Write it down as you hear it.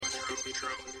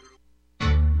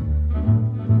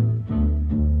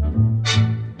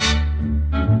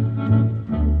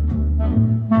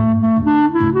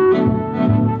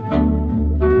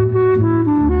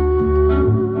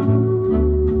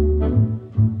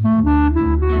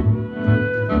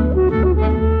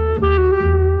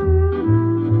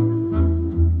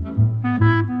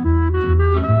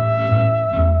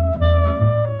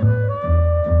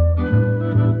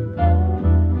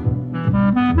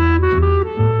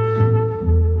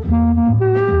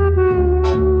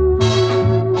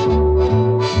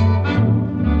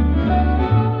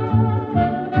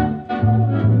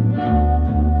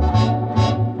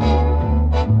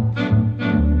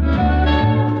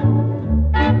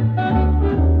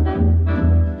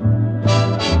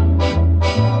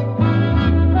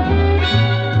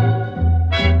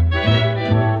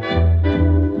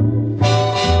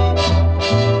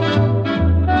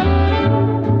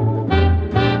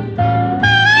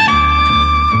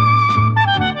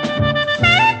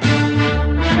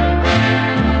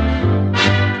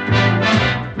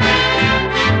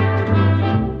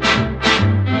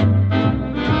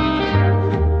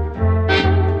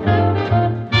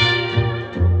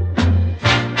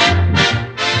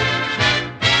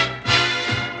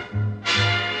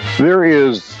There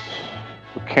is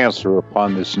cancer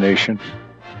upon this nation.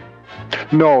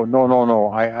 No.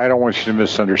 I don't want you to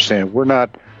misunderstand. We're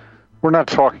not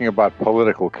talking about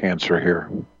political cancer here.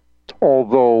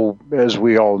 Although, as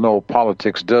we all know,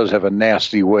 politics does have a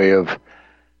nasty way of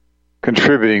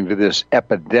contributing to this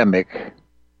epidemic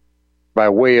by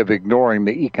way of ignoring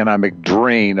the economic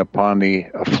drain upon the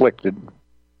afflicted,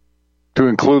 to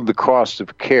include the cost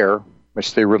of care,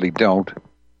 which they really don't,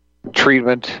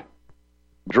 treatment,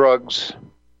 drugs.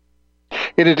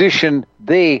 In addition,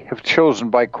 they have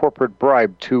chosen by corporate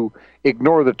bribe to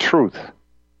ignore the truth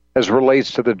as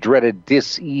relates to the dreaded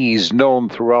dis-ease known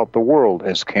throughout the world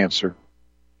as cancer.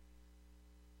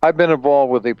 I've been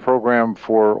involved with a program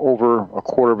for over a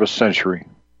quarter of a century,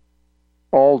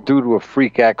 all due to a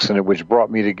freak accident which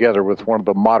brought me together with one of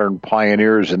the modern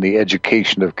pioneers in the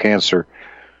education of cancer,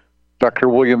 Dr.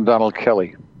 William Donald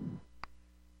Kelly.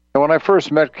 And when I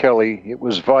first met Kelly, it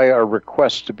was via a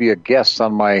request to be a guest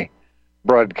on my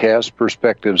broadcast,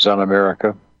 Perspectives on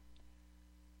America.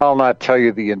 I'll not tell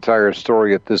you the entire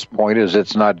story at this point, as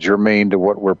it's not germane to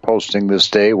what we're posting this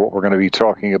day, what we're going to be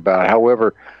talking about.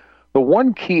 However, the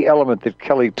one key element that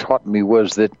Kelly taught me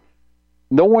was that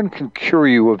no one can cure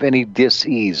you of any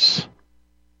dis-ease.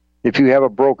 If you have a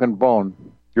broken bone,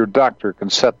 your doctor can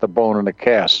set the bone in a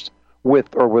cast,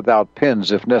 with or without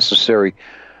pins if necessary.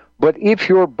 But if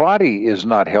your body is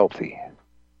not healthy,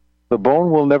 the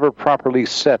bone will never properly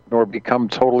set nor become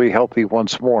totally healthy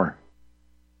once more.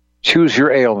 Choose your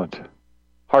ailment: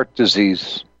 heart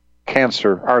disease,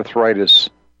 cancer, arthritis,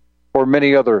 or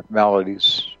many other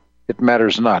maladies. It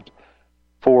matters not,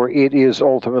 for it is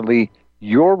ultimately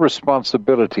your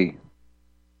responsibility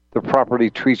to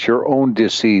properly treat your own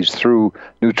disease through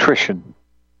nutrition,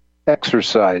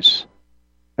 exercise,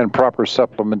 and proper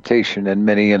supplementation in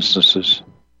many instances.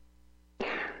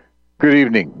 Good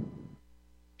evening.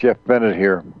 Jeff Bennett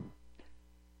here.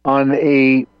 On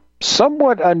a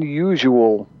somewhat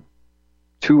unusual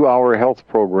 2-hour health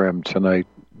program tonight.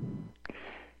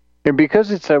 And because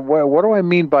it's what do I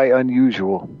mean by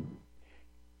unusual?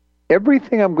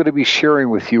 Everything I'm going to be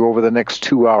sharing with you over the next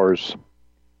 2 hours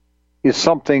is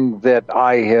something that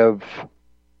I have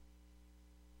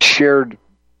shared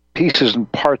pieces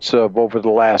and parts of over the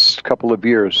last couple of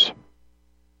years.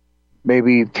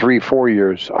 Maybe 3-4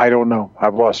 years. I don't know.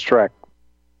 I've lost track.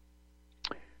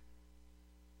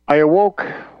 I awoke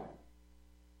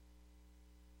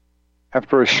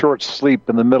after a short sleep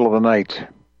in the middle of the night,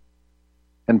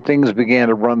 and things began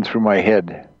to run through my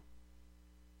head.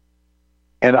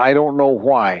 And I don't know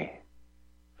why.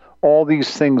 All these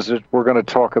things that we're going to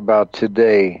talk about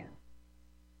today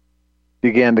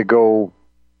began to go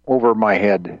over my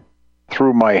head,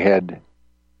 through my head.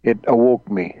 It awoke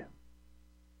me.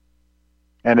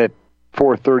 And at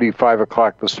 4:30, 5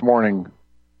 o'clock this morning,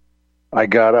 I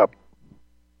got up.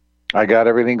 I got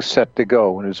everything set to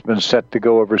go, and it's been set to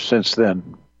go ever since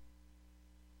then.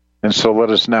 And so let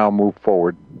us now move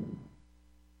forward.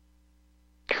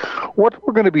 What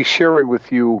we're going to be sharing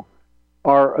with you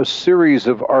are a series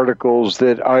of articles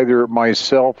that either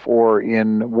myself or,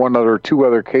 in one other, 2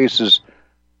 other cases,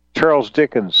 Charles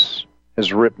Dickens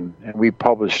has written, and we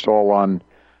published all on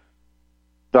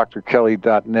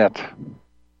drkelly.net.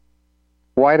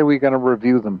 Why are we going to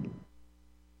review them?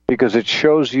 Because it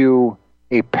shows you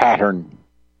a pattern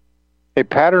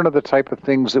of the type of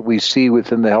things that we see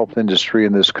within the health industry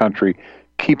in this country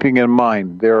keeping in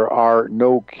mind there are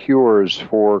no cures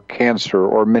for cancer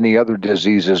or many other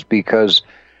diseases because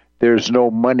there's no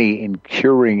money in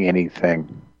curing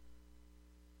anything.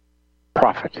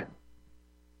 Profit.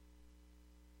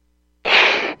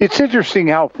 It's interesting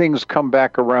how things come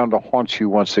back around to haunt you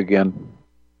once again.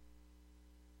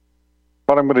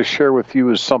 What I'm going to share with you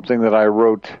is something that I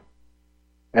wrote,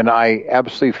 and I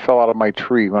absolutely fell out of my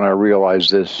tree when I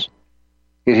realized this.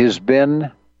 It has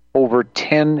been over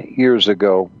 10 years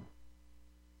ago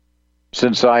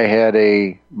since I had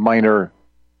a minor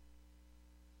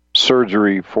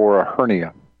surgery for a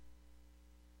hernia.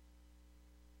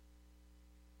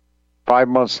 5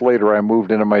 months later, I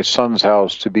moved into my son's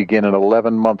house to begin an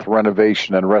 11-month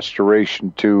renovation and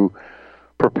restoration to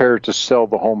prepare to sell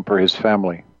the home for his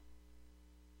family.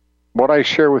 What I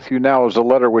share with you now is a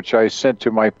letter which I sent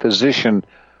to my physician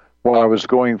while I was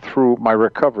going through my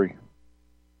recovery.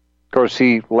 Of course,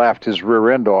 he laughed his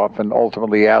rear end off and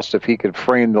ultimately asked if he could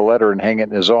frame the letter and hang it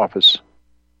in his office.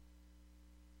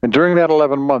 And during that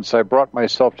 11 months, I brought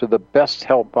myself to the best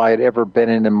health I had ever been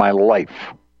in my life.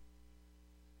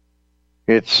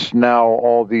 It's now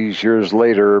all these years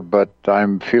later, but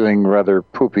I'm feeling rather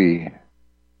poopy.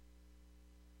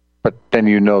 But then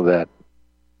you know that.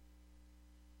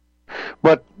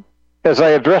 But as I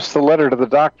addressed the letter to the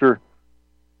doctor,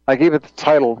 I gave it the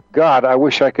title, God, I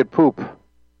Wish I Could Poop.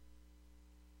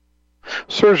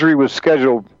 Surgery was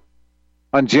scheduled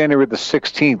on January the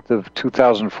 16th of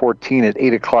 2014 at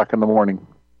 8 o'clock in the morning.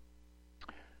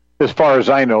 As far as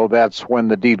I know, that's when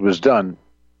the deed was done.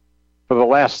 For the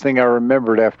last thing I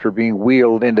remembered after being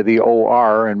wheeled into the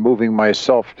OR and moving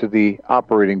myself to the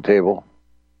operating table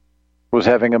was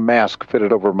having a mask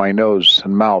fitted over my nose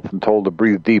and mouth and told to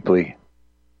breathe deeply.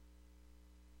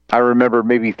 I remember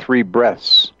maybe 3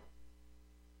 breaths,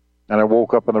 and I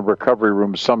woke up in the recovery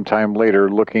room sometime later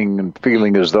looking and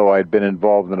feeling as though I'd been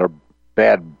involved in a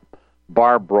bad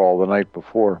bar brawl the night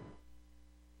before.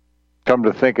 Come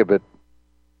to think of it,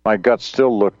 my gut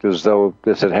still looked as though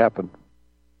this had happened.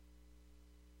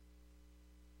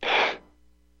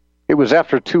 It was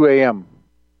after 2 a.m.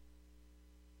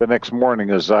 the next morning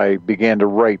as I began to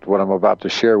write what I'm about to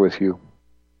share with you.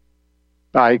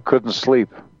 I couldn't sleep.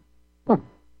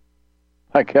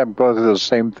 I kept going through the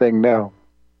same thing now.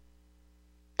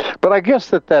 But I guess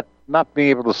that not being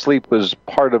able to sleep was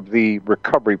part of the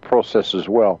recovery process as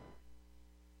well.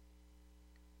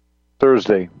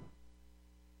 Thursday,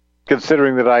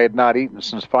 considering that I had not eaten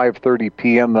since 5:30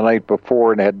 p.m. the night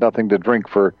before and had nothing to drink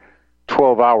for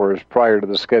 12 hours prior to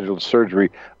the scheduled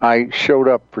surgery, I showed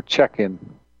up for check-in.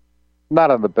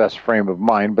 Not in the best frame of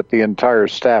mind, but the entire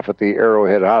staff at the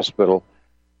Arrowhead Hospital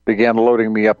began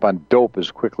loading me up on dope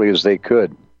as quickly as they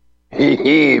could.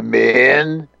 Hey,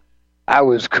 man, I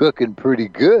was cooking pretty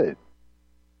good.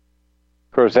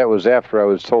 Of course, that was after I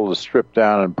was told to strip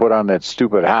down and put on that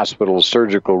stupid hospital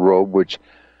surgical robe, which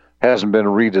hasn't been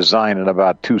redesigned in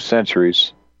about 2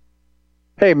 centuries.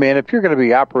 Hey, man, if you're going to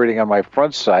be operating on my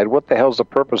front side, what the hell's the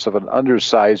purpose of an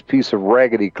undersized piece of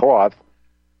raggedy cloth?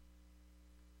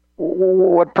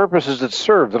 What purpose does it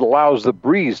serve that allows the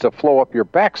breeze to flow up your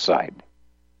backside?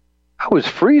 I was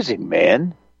freezing,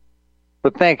 man.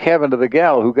 But thank heaven to the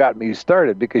gal who got me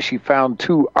started, because she found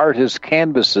 2 artist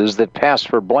canvases that passed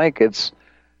for blankets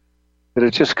that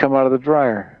had just come out of the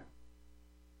dryer.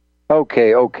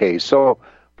 Okay. So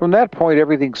from that point,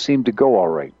 everything seemed to go all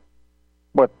right.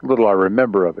 What little I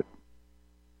remember of it.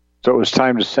 So it was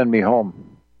time to send me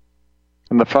home.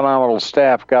 And the phenomenal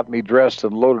staff got me dressed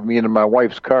and loaded me into my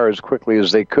wife's car as quickly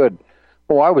as they could.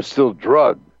 Oh, I was still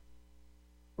drugged.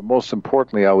 But most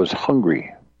importantly, I was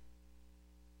hungry.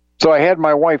 So I had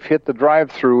my wife hit the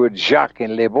drive-thru at Jacques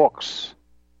and Les Box.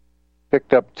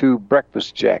 Picked up 2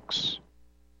 breakfast jacks.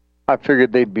 I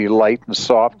figured they'd be light and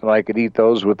soft, and I could eat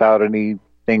those without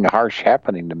anything harsh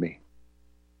happening to me.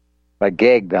 I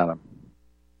gagged on them.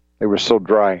 They were so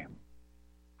dry.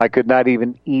 I could not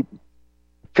even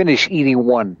finish eating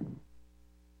one.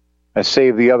 I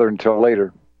saved the other until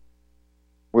later,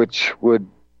 which would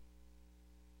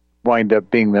wind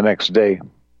up being the next day.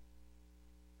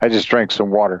 I just drank some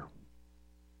water.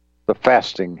 The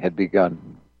fasting had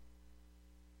begun.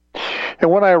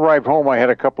 And when I arrived home, I had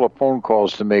a couple of phone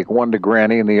calls to make, one to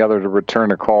Granny and the other to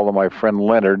return a call to my friend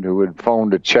Leonard, who had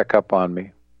phoned to check up on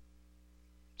me.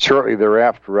 Shortly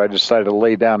thereafter, I decided to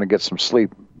lay down and get some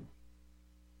sleep.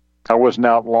 I wasn't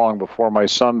out long before my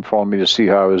son phoned me to see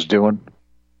how I was doing.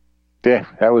 Yeah,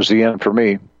 that was the end for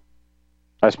me.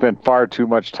 I spent far too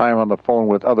much time on the phone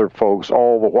with other folks,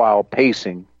 all the while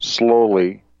pacing,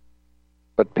 slowly,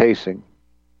 but pacing.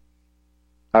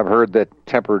 I've heard that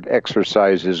tempered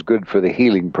exercise is good for the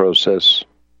healing process.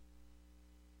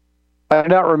 I do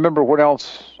not remember what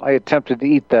else I attempted to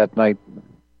eat that night,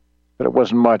 but it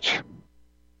wasn't much.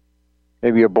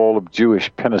 Maybe a bowl of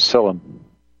Jewish penicillin,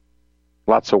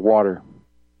 lots of water,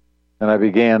 and I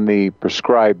began the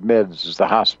prescribed meds as the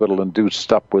hospital-induced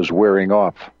stuff was wearing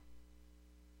off.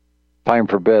 Time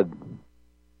for bed,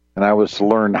 and I was to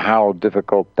learn how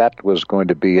difficult that was going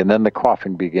to be, and then the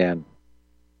coughing began.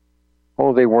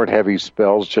 Oh, they weren't heavy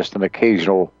spells, just an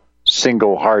occasional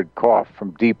single hard cough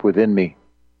from deep within me.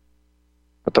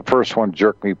 But the first one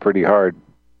jerked me pretty hard.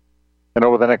 And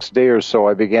over the next day or so,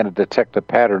 I began to detect a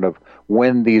pattern of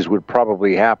when these would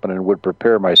probably happen and would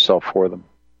prepare myself for them.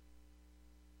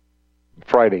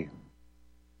 Friday.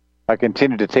 I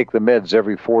continued to take the meds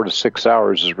every 4 to 6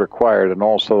 hours as required, and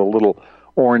also the little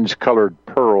orange-colored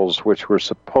pearls, which were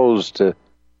supposed to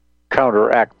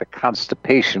counteract the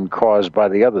constipation caused by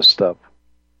the other stuff.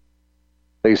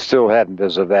 They still hadn't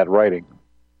as of that writing.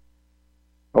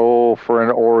 Oh, for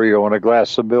an Oreo and a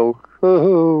glass of milk.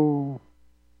 Oh.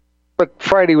 But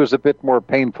Friday was a bit more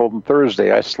painful than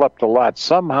Thursday. I slept a lot,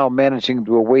 somehow managing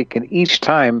to awaken each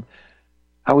time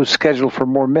I was scheduled for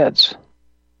more meds.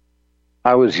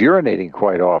 I was urinating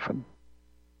quite often.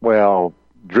 Well,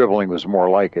 dribbling was more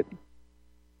like it.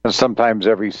 And sometimes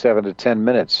every 7 to 10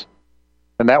 minutes.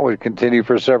 And that would continue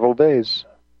for several days.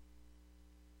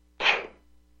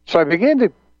 So I began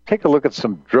to take a look at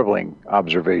some dribbling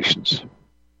observations.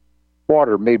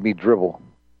 Water made me dribble.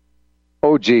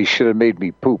 OJ should have made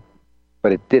me poop,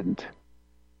 but it didn't.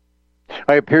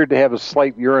 I appeared to have a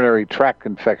slight urinary tract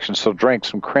infection, so drank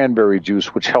some cranberry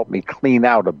juice, which helped me clean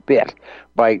out a bit.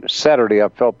 By Saturday, I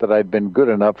felt that I'd been good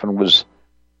enough and was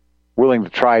willing to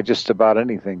try just about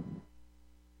anything.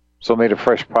 So I made a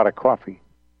fresh pot of coffee,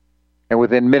 and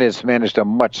within minutes managed a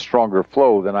much stronger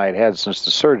flow than I had had since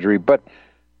the surgery, but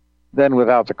then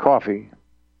without the coffee,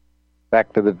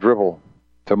 back to the dribble,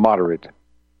 to moderate.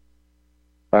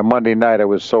 By Monday night, I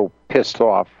was so pissed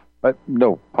off, but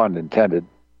no pun intended,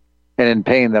 and in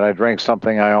pain that I drank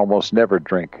something I almost never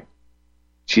drink.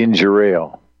 Ginger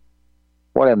ale.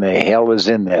 What in the hell is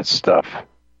in that stuff?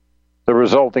 The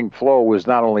resulting flow was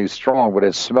not only strong, but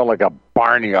it smelled like a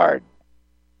barnyard.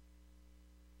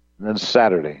 And then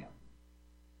Saturday.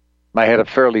 I had a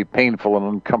fairly painful and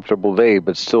uncomfortable day,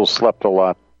 but still slept a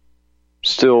lot.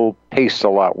 Still paced a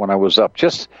lot when I was up,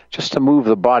 just to move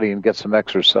the body and get some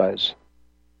exercise.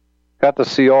 Got to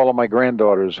see all of my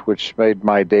granddaughters, which made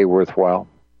my day worthwhile.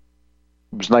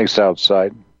 It was nice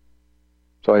outside,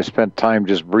 so I spent time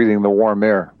just breathing the warm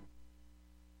air,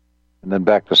 and then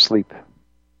back to sleep.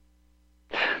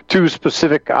 2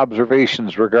 specific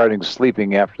observations regarding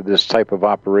sleeping after this type of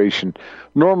operation.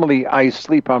 Normally, I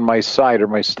sleep on my side or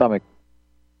my stomach.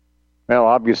 Well,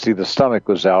 obviously the stomach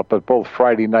was out, but both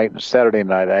Friday night and Saturday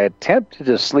night, I attempted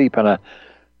to sleep in a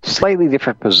slightly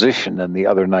different position than the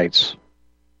other nights,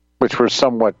 which were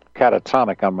somewhat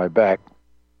catatonic on my back,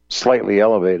 slightly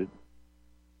elevated.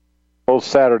 Both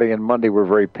Saturday and Monday were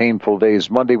very painful days.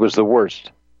 Monday was the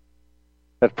worst.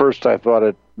 At first, I thought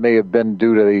it may have been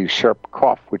due to the sharp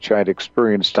cough which I had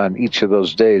experienced on each of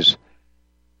those days.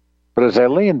 But as I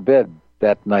lay in bed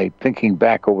that night, thinking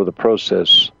back over the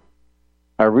process,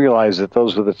 I realized that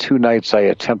those were the 2 nights I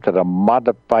attempted a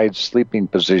modified sleeping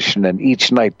position, and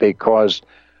each night they caused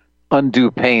undue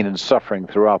pain and suffering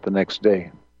throughout the next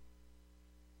day.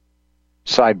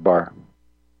 Sidebar.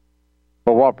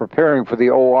 But while preparing for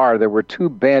the OR, there were 2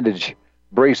 bandage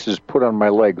braces put on my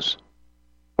legs,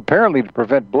 apparently to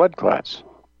prevent blood clots.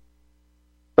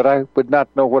 But I would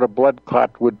not know what a blood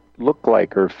clot would look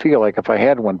like or feel like if I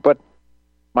had one. But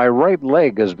my right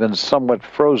leg has been somewhat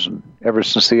frozen ever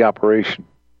since the operation.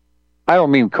 I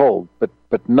don't mean cold, but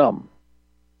numb,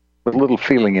 with little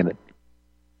feeling in it.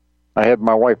 I had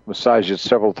my wife massage it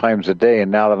several times a day,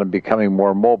 and now that I'm becoming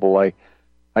more mobile,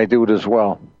 I do it as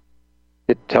well.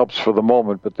 It helps for the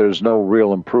moment, but there's no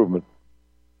real improvement.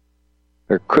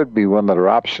 There could be one other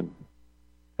option,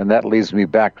 and that leads me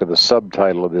back to the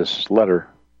subtitle of this letter.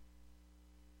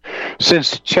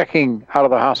 Since checking out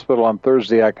of the hospital on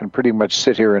Thursday, I can pretty much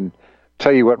sit here and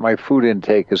tell you what my food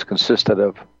intake has consisted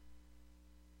of.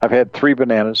 I've had 3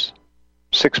 bananas,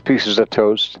 6 pieces of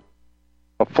toast,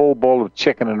 a full bowl of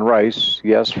chicken and rice,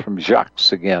 yes, from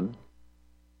Jacques again,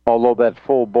 although that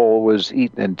full bowl was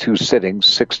eaten in 2 sittings,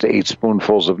 6 to 8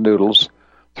 spoonfuls of noodles,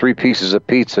 3 pieces of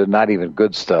pizza, not even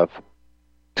good stuff,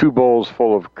 2 bowls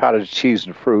full of cottage cheese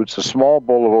and fruits, a small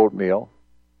bowl of oatmeal,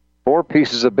 4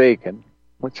 pieces of bacon,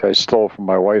 which I stole from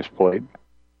my wife's plate,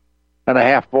 and a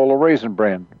half bowl of Raisin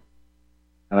Bran.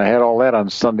 And I had all that on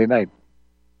Sunday night.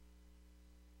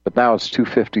 But now it's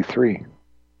 2:53.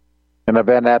 And I've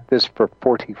been at this for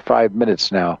 45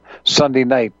 minutes now. Sunday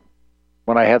night,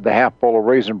 When I had the half bowl of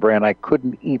Raisin Bran, I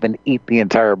couldn't even eat the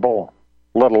entire bowl,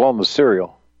 let alone the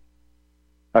cereal.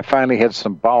 I finally had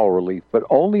some bowel relief, but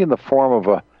only in the form of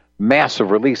a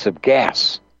massive release of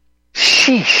gas.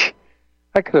 Sheesh!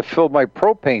 I could have filled my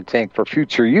propane tank for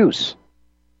future use.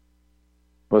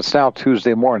 But it's now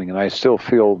Tuesday morning, and I still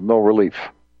feel no relief.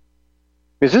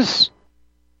 Is this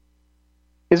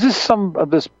some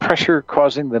of this pressure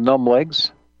causing the numb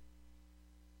legs?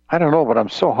 I don't know, but I'm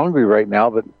so hungry right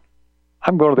now that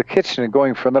I'm going to the kitchen and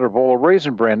going for another bowl of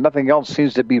Raisin Bran. Nothing else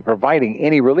seems to be providing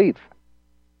any relief.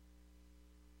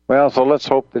 Well, so let's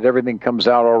hope that everything comes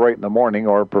out all right in the morning,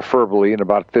 or preferably in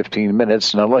about 15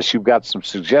 minutes. And unless you've got some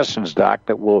suggestions, Doc,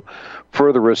 that will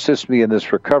further assist me in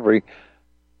this recovery,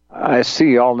 I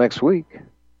see you all next week.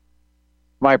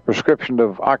 My prescription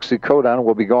of oxycodone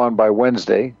will be gone by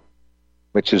Wednesday,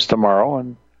 which is tomorrow,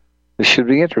 and this should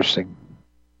be interesting.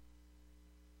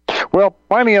 Well,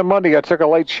 finally on Monday, I took a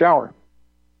light shower.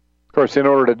 Of course, in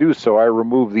order to do so, I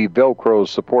removed the Velcro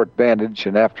support bandage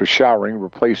and after showering,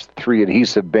 replaced the 3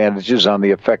 adhesive bandages on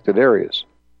the affected areas.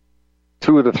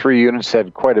 2 of the 3 units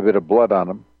had quite a bit of blood on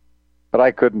them, but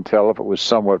I couldn't tell if it was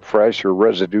somewhat fresh or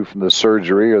residue from the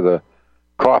surgery or the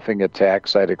coughing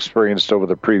attacks I'd experienced over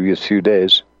the previous few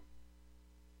days.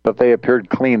 But they appeared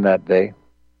clean that day,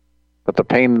 but the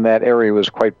pain in that area was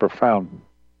quite profound.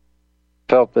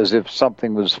 Felt as if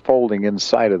something was folding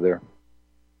inside of there.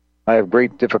 I have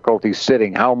great difficulty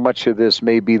sitting. How much of this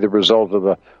may be the result of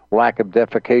the lack of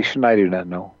defecation, I do not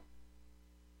know.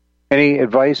 Any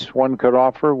advice one could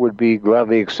offer would be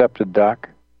gladly accepted, Doc.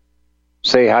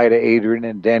 Say hi to Adrian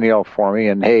and Danielle for me,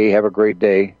 and hey, have a great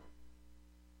day.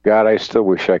 God, I still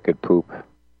wish I could poop.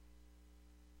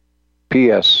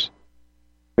 P.S.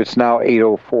 It's now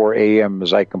 8:04 a.m.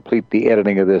 as I complete the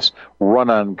editing of this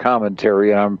run-on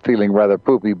commentary, and I'm feeling rather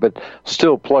poopy, but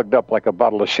still plugged up like a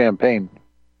bottle of champagne.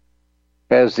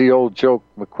 As the old joke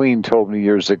McQueen told me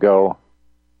years ago,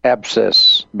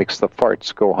 abscess makes the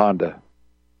farts go Honda.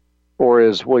 Or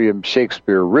as William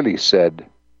Shakespeare really said,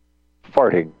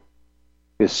 farting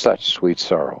is such sweet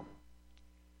sorrow.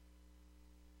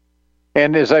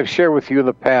 And as I've shared with you in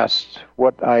the past,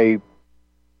 what I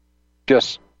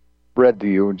just read to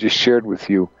you and just shared with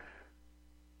you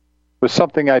was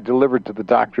something I delivered to the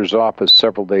doctor's office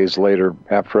several days later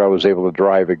after I was able to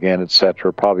drive again,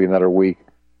 etc., probably another week,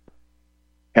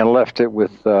 and left it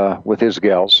with his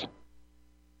gals,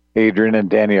 Adrian and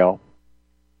Danielle,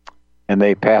 and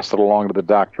they passed it along to the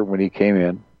doctor when he came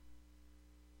in.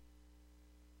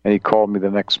 And he called me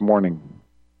the next morning,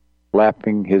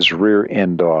 laughing his rear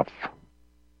end off,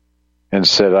 and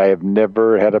said, I have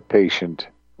never had a patient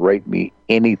write me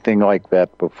anything like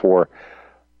that before.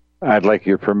 I'd like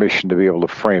your permission to be able to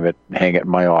frame it and hang it in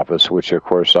my office, which, of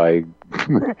course, I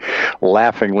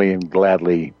laughingly and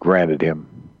gladly granted him.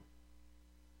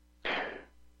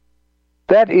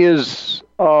 That is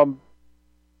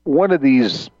one of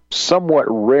these somewhat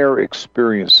rare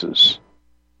experiences.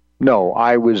 No,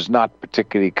 I was not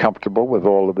particularly comfortable with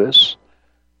all of this,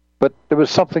 but there was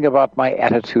something about my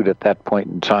attitude at that point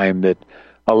in time that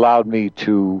allowed me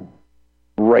to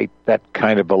write that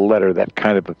kind of a letter, that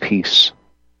kind of a piece.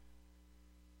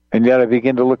 And yet I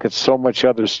begin to look at so much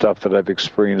other stuff that I've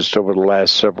experienced over the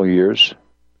last several years.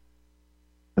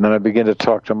 And then I begin to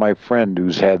talk to my friend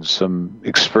who's had some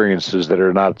experiences that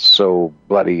are not so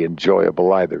bloody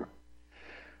enjoyable either.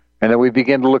 And then we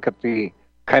begin to look at the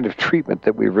kind of treatment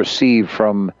that we've received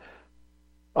from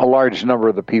a large number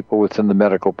of the people within the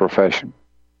medical profession.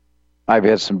 I've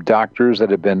had some doctors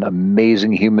that have been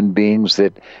amazing human beings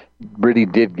that really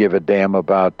did give a damn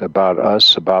about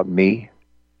us, about me,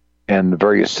 and the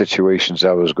various situations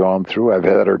I was going through. I've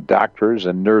had other doctors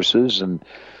and nurses and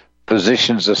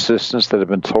physician's assistants that have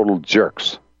been total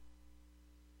jerks.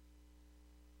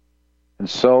 And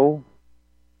so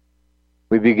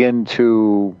we begin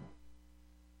to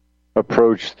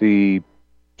approach the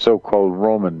so-called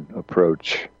Roman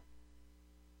approach.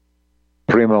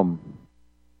 Primum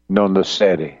non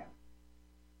nocere,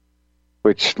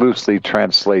 which loosely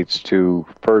translates to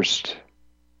first,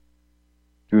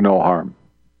 do no harm.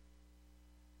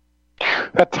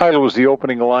 That title was the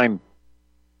opening line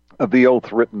of the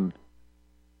oath written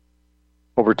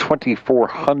over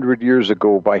 2,400 years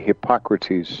ago by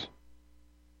Hippocrates,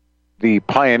 the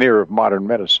pioneer of modern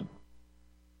medicine.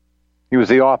 He was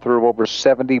the author of over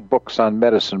 70 books on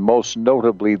medicine, most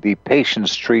notably the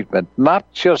patient's treatment,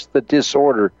 not just the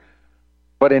disorder,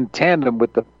 but in tandem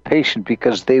with the patient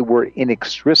because they were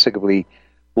inextricably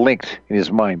linked in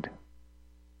his mind.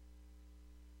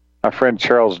 Our friend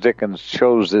Charles Dickens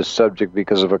chose this subject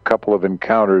because of a couple of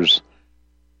encounters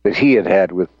that he had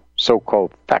had with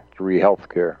so-called factory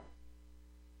healthcare.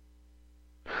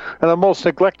 And the most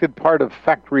neglected part of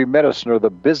factory medicine or the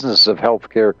business of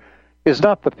healthcare is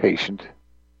not the patient,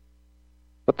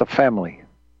 but the family.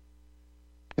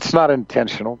 It's not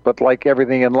intentional, but like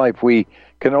everything in life, we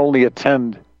can only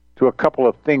attend to a couple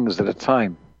of things at a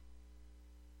time.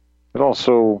 It's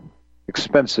also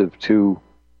expensive to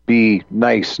be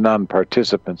nice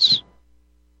non-participants.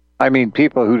 I mean,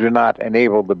 people who do not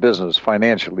enable the business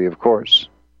financially, of course.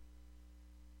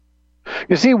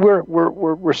 You see,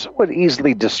 we're somewhat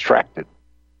easily distracted.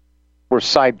 We're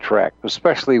sidetracked,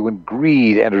 especially when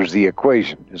greed enters the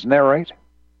equation. Isn't that right?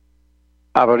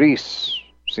 Avarice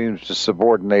seems to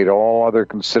subordinate all other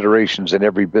considerations in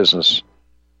every business.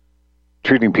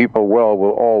 Treating people well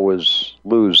will always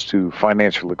lose to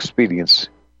financial expedience.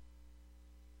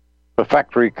 The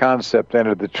factory concept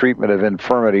entered the treatment of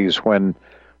infirmities when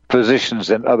physicians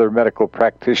and other medical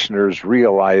practitioners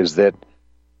realized that,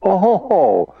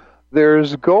 oh,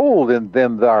 there's gold in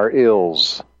them thar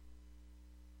ills.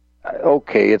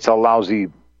 Okay, it's a lousy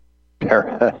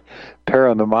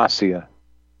paranomasia.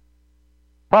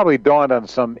 Probably dawned on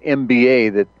some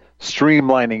MBA that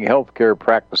streamlining healthcare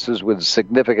practices would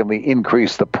significantly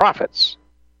increase the profits.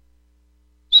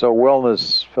 So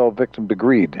wellness fell victim to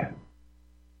greed,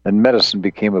 and medicine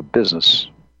became a business.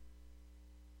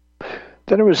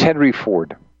 Then there was Henry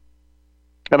Ford,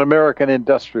 an American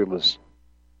industrialist,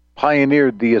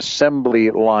 pioneered the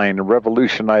assembly line,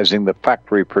 revolutionizing the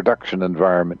factory production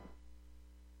environment.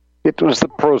 It was the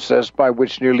process by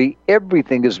which nearly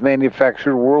everything is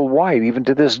manufactured worldwide, even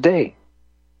to this day.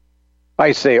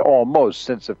 I say almost,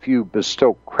 since a few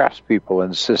bespoke craftspeople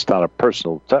insist on a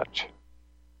personal touch.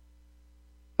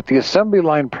 But the assembly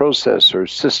line process or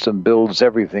system builds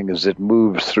everything as it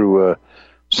moves through a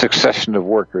succession of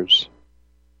workers.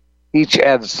 Each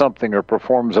adds something or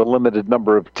performs a limited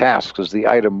number of tasks as the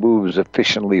item moves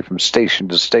efficiently from station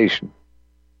to station.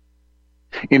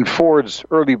 In Ford's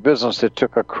early business, it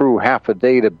took a crew half a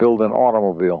day to build an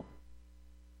automobile.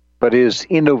 But his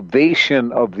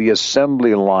innovation of the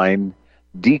assembly line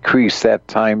decreased that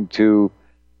time to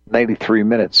 93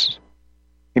 minutes,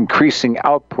 increasing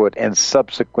output and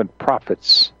subsequent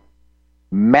profits.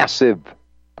 Massive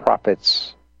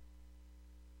profits.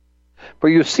 For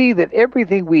you see that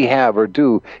everything we have or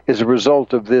do is a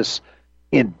result of this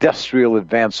industrial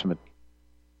advancement.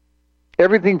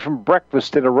 Everything from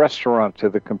breakfast in a restaurant to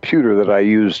the computer that I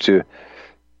use to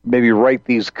maybe write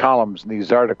these columns and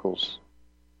these articles,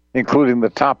 including the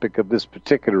topic of this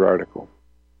particular article.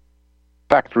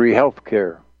 Factory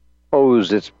healthcare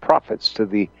owes its profits to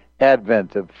the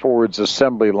advent of Ford's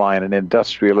assembly line and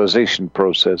industrialization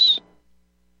process.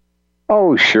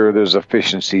 Oh, sure, there's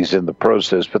efficiencies in the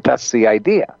process, but that's the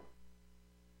idea.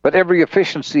 But every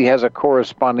efficiency has a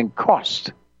corresponding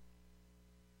cost.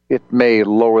 It may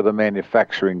lower the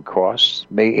manufacturing costs,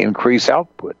 may increase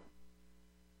output.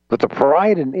 But the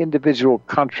pride in individual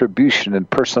contribution and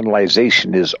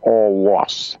personalization is all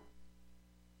lost.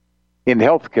 In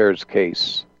healthcare's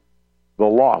case, the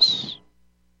loss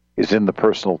is in the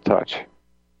personal touch,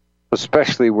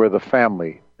 especially where the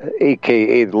family,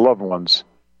 aka the loved ones,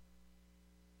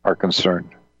 are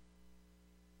concerned.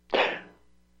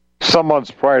 Some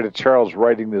months prior to Charles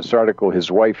writing this article,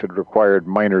 his wife had required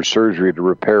minor surgery to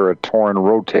repair a torn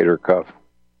rotator cuff.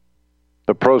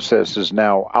 The process is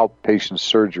now outpatient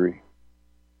surgery.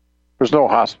 There's no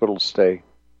hospital stay.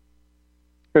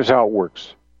 Here's how it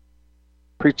works.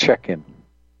 Pre-check-in.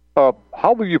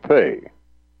 How will you pay?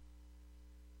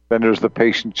 Then there's the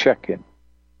patient check-in,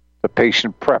 the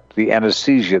patient prep, the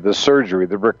anesthesia, the surgery,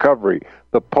 the recovery,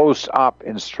 the post-op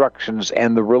instructions,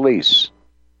 and the release.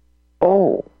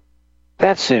 Oh,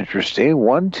 that's interesting.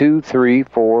 1, 2, 3,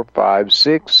 4, 5,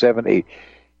 6, 7, 8.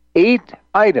 8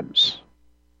 items.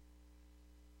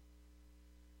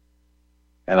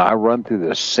 And I run through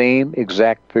the same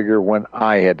exact figure when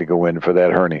I had to go in for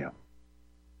that hernia.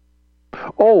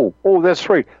 Oh, that's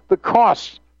right. The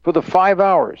cost for the 5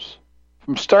 hours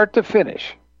from start to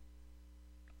finish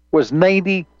was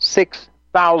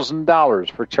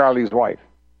 $96,000 for Charlie's wife.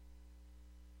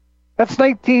 That's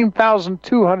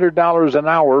 $19,200 an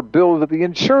hour billed to the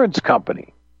insurance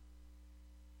company.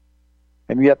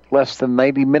 And yet less than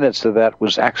 90 minutes of that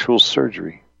was actual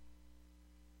surgery.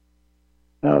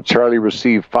 Now, Charlie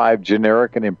received 5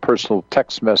 generic and impersonal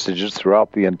text messages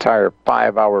throughout the entire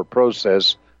 5-hour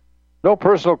process. No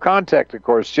personal contact, of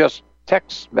course, just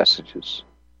text messages.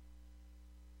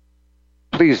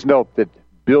 Please note that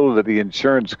billed to the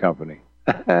insurance company.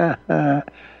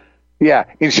 Yeah,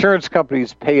 insurance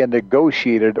companies pay a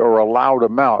negotiated or allowed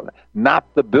amount, not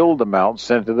the billed amount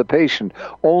sent to the patient.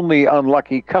 Only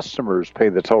unlucky customers pay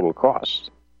the total cost.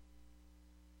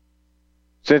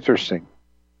 It's interesting.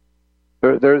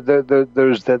 There's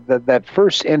that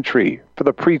first entry for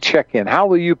the pre-check-in. How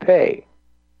will you pay?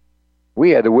 We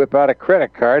had to whip out a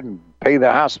credit card and pay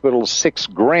the hospital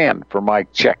 $6,000 for my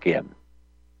check-in.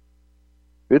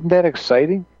 Isn't that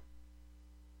exciting?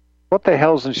 What the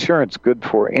hell's insurance good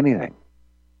for anything?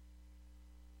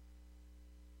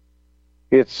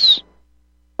 It's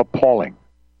appalling.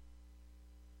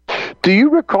 Do you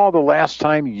recall the last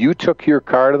time you took your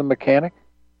car to the mechanic?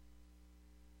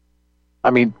 I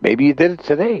mean, maybe you did it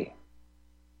today.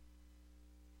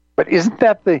 But isn't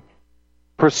that the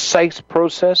precise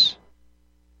process,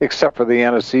 except for the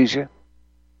anesthesia,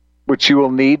 which you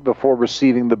will need before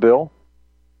receiving the bill?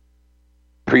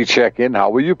 Pre-check-in, how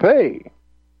will you pay?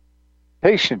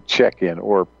 Patient check-in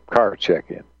or car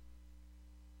check-in.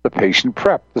 The patient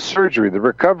prep, the surgery, the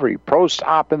recovery,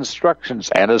 post-op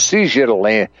instructions, anesthesia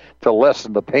to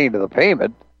lessen the pain of the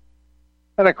payment,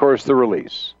 and, of course, the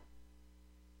release.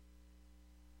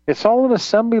 It's all an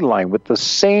assembly line with the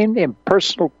same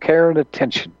impersonal care and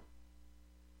attention.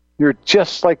 You're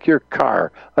just like your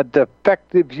car, a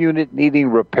defective unit needing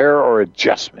repair or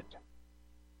adjustment.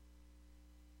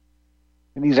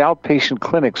 And these outpatient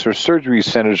clinics or surgery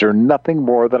centers are nothing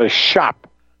more than a shop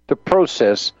to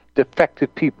process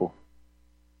defective people.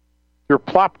 You're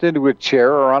plopped into a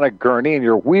chair or on a gurney and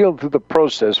you're wheeled through the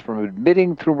process from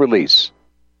admitting through release,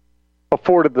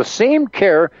 afforded the same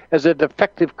care as a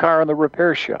defective car in the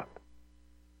repair shop.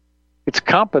 It's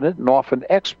competent and often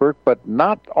expert, but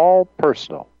not all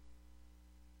personal.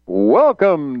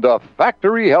 Welcome to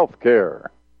factory healthcare,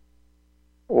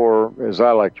 or as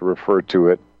I like to refer to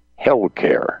it,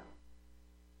 hellcare.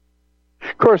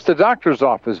 Of course, the doctor's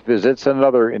office visit's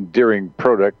another endearing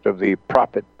product of the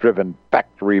profit-driven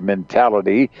factory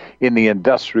mentality in the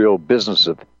industrial business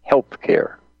of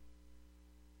healthcare.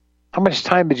 How much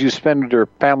time did you spend with your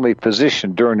family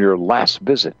physician during your last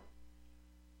visit?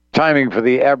 Timing for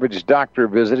the average doctor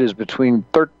visit is between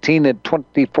 13 and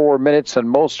 24 minutes, and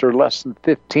most are less than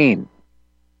 15.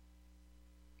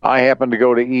 I happened to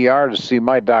go to ER to see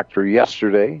my doctor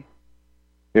yesterday.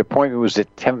 The appointment was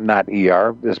at 10, not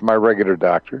ER, this is my regular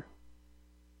doctor.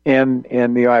 And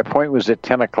the appointment was at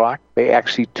 10 o'clock. They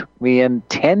actually took me in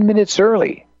 10 minutes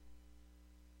early.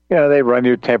 You know, they run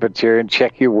your temperature and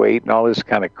check your weight and all this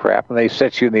kind of crap, and they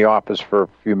set you in the office for a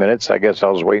few minutes. I guess I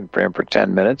was waiting for him for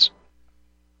 10 minutes.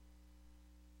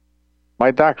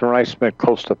 My doctor and I spent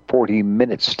close to 40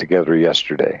 minutes together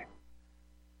yesterday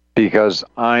because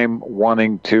I'm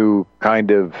wanting to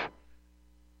kind of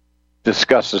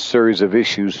discuss a series of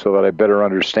issues so that I better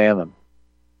understand them.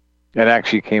 And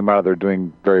actually came out of there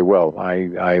doing very well.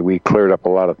 We cleared up a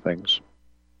lot of things.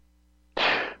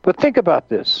 But think about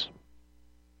this.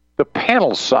 The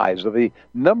panel size of the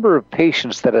number of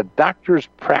patients that a doctor's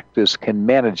practice can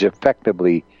manage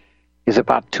effectively is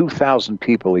about 2,000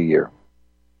 people a year.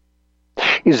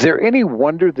 Is there any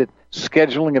wonder that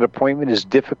scheduling an appointment is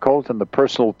difficult and the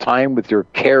personal time with your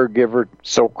caregiver,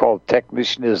 so-called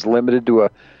technician, is limited to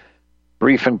a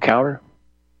brief encounter?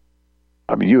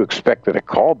 I mean, you expected a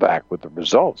callback with the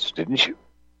results, didn't you?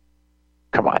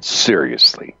 Come on,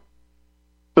 seriously.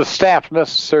 The staff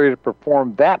necessary to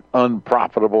perform that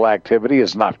unprofitable activity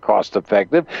is not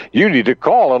cost-effective. You need to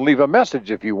call and leave a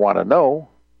message if you want to know.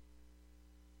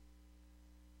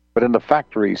 But in the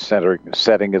factory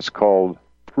setting, it's called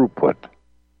throughput.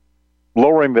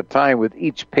 Lowering the time with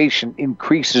each patient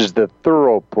increases the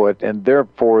throughput and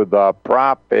therefore the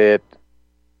profit.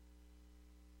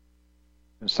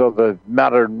 And so the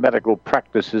modern medical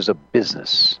practice is a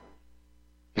business,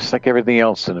 just like everything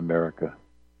else in America.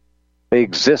 They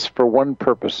exist for one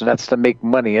purpose, and that's to make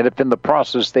money. And if in the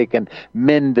process they can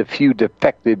mend a few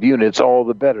defective units, all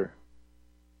the better.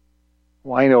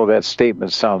 Well, I know that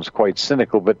statement sounds quite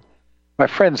cynical, but my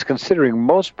friends, considering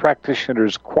most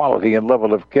practitioners' quality and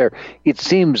level of care, it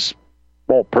seems,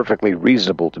 well, perfectly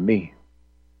reasonable to me.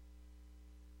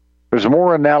 There's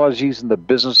more analogies in the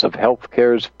business of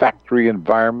healthcare's factory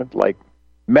environment, like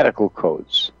medical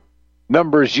codes,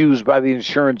 numbers used by the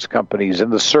insurance companies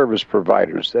and the service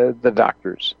providers, the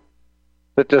doctors,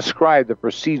 that describe the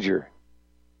procedure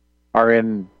are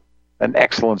in an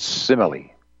excellent simile.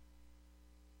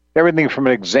 Everything from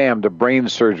an exam to brain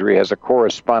surgery has a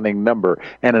corresponding number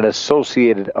and an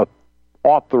associated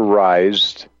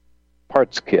authorized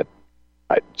parts kit,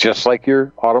 just like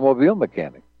your automobile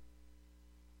mechanic.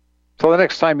 So the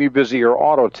next time you visit your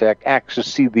auto tech, ask to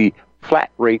see the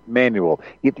flat rate manual.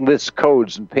 It lists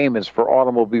codes and payments for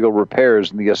automobile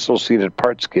repairs and the associated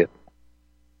parts kit.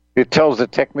 It tells the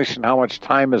technician how much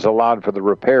time is allowed for the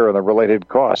repair and the related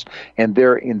cost, and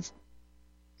their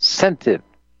incentive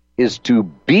is to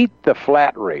beat the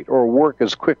flat rate or work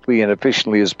as quickly and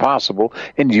efficiently as possible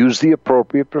and use the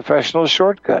appropriate professional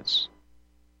shortcuts.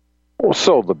 Well,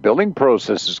 so the billing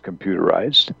process is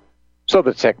computerized, so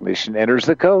the technician enters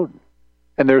the code,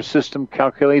 and their system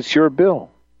calculates your bill,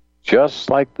 just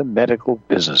like the medical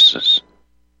businesses.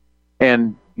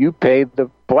 And you pay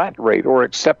the flat rate or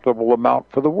acceptable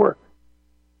amount for the work.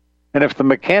 And if the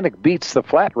mechanic beats the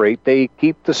flat rate, they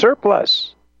keep the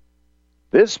surplus.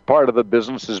 This part of the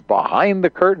business is behind the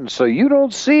curtain, so you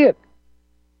don't see it.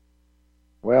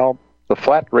 Well, the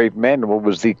flat rate manual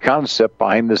was the concept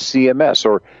behind the CMS,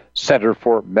 or Center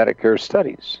for Medicare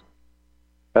Studies.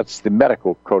 That's the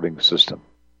medical coding system.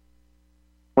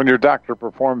 When your doctor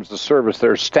performs the service,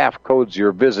 their staff codes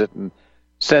your visit and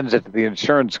sends it to the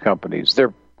insurance companies,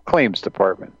 their claims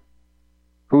department,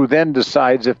 who then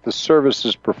decides if the service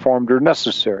is performed or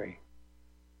necessary,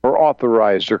 or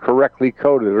authorized, or correctly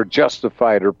coded, or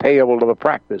justified, or payable to the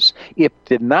practice. If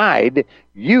denied,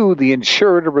 you, the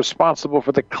insured, are responsible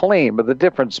for the claim of the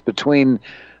difference between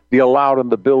the allowed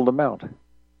and the billed amount.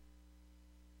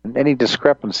 And any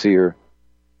discrepancy or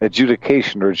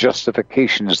adjudication or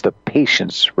justification is the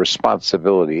patient's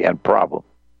responsibility and problem.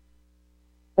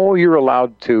 Oh, you're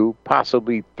allowed 2,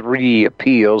 possibly 3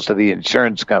 appeals to the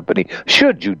insurance company,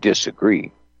 should you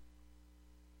disagree.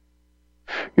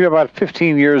 You know, about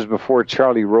 15 years before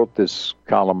Charlie wrote this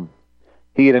column,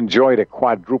 he had enjoyed a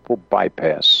quadruple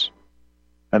bypass,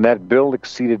 and that bill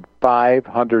exceeded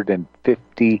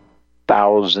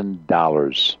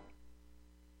 $550,000.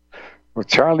 Well,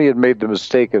 Charlie had made the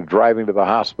mistake of driving to the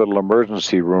hospital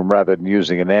emergency room rather than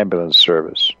using an ambulance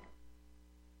service.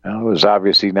 Now, it was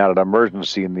obviously not an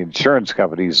emergency in the insurance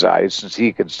company's eyes, since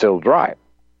he could still drive.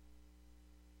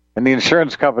 And the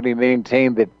insurance company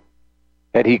maintained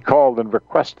that he called and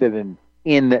requested an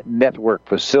in-network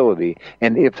facility,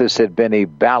 and if this had been a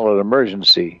valid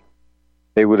emergency,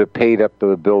 they would have paid up to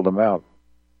the billed amount.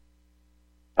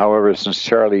 However, since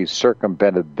Charlie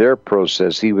circumvented their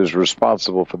process, he was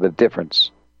responsible for the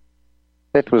difference.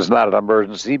 It was not an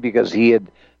emergency because he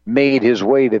had made his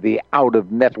way to the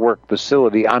out-of-network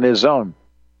facility on his own.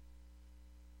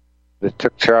 It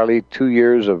took Charlie 2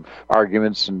 years of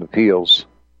arguments and appeals,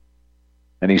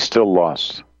 and he still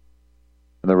lost.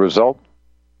 And the result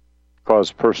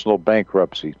caused personal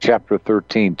bankruptcy, Chapter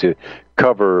 13, to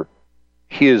cover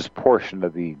his portion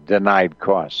of the denied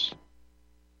costs.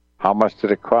 How much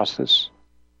did it cost us?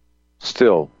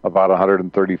 Still about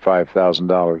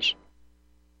 $135,000.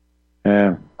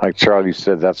 And like Charlie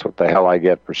said, that's what the hell I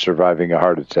get for surviving a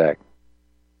heart attack.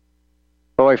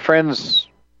 Well, my friends,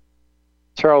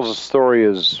 Charles' story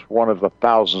is one of the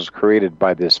thousands created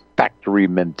by this factory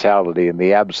mentality and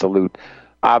the absolute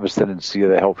obstinacy of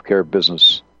the healthcare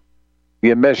business. The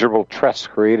immeasurable stress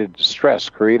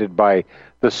created by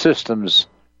the system's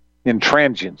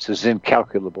intransigence is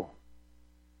incalculable.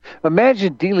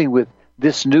 Imagine dealing with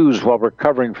this news while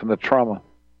recovering from the trauma.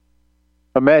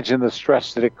 Imagine the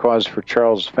stress that it caused for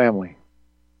Charles' family.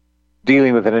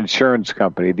 Dealing with an insurance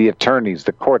company, the attorneys,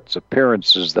 the court's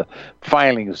appearances, the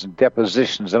filings and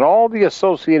depositions, and all the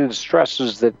associated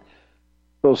stresses that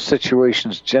those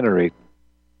situations generate.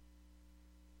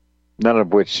 None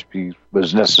of which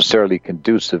was necessarily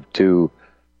conducive to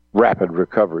rapid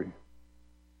recovery.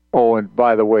 Oh, and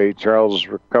by the way, Charles'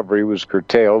 recovery was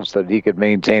curtailed so that he could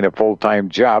maintain a full-time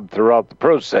job throughout the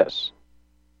process.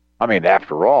 I mean,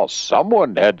 after all,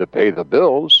 someone had to pay the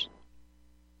bills.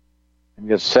 And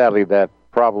yet, sadly, that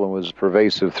problem was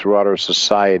pervasive throughout our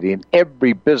society in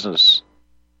every business,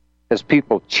 as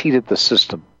people cheated the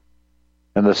system,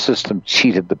 and the system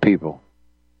cheated the people.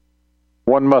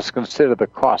 One must consider the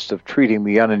cost of treating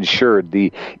the uninsured,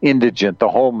 the indigent, the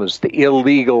homeless, the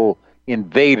illegal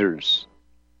invaders,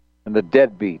 and the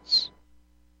deadbeats.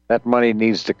 That money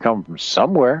needs to come from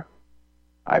somewhere.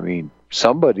 I mean,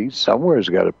 somebody somewhere's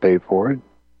got to pay for it.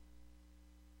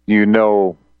 You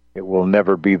know, it will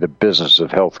never be the business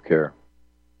of healthcare.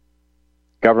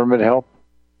 Government help?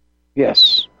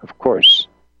 Yes, of course.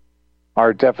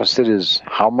 Our deficit is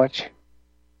how much?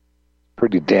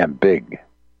 Pretty damn big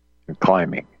and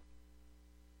climbing.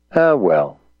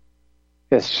 Well,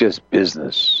 it's just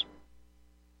business.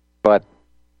 But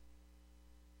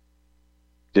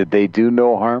did they do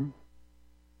no harm?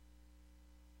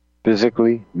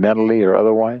 Physically, mentally, or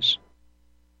otherwise?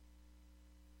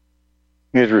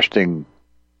 Interesting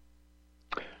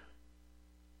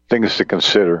things to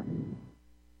consider.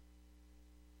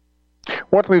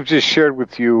 What we've just shared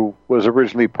with you was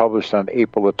originally published on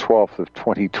April the 12th of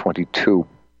 2022.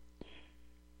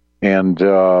 And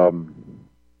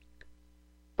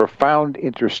profound,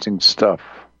 interesting stuff.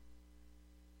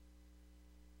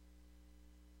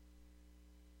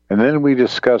 And then we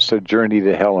discussed a journey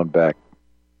to hell and back.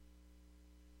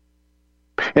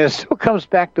 And it still comes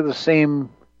back to the same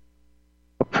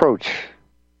approach.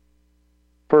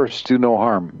 First, do no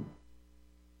harm.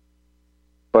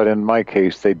 But in my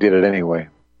case, they did it anyway.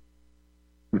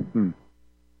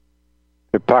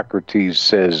 Hippocrates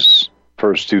says,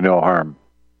 first do no harm.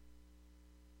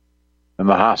 In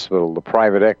the hospital, the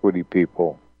private equity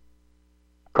people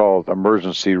called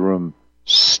emergency room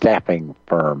staffing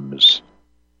firms.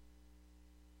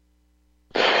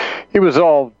 It was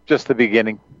all just the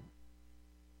beginning,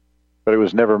 but it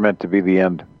was never meant to be the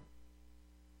end.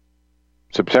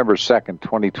 September 2nd,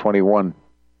 2021,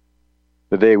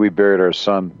 the day we buried our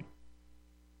son.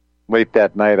 Late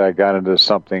that night, I got into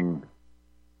somewhat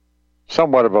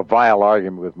of a vile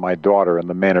argument with my daughter in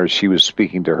the manner she was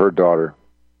speaking to her daughter,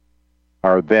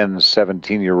 our then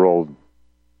 17-year-old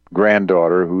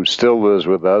granddaughter, who still lives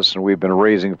with us and we've been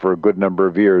raising for a good number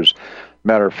of years.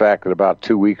 Matter of fact, in about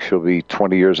 2 weeks, she'll be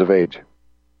 20 years of age.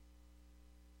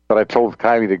 But I told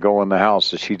Kylie to go in the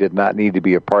house, as she did not need to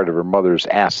be a part of her mother's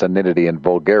asininity and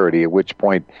vulgarity, at which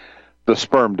point the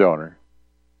sperm donor,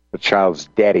 the child's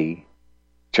daddy,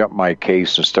 jumped my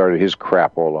case and started his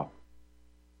crapola.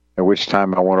 At which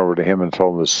time I went over to him and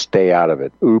told him to stay out of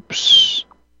it. Oops.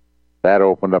 That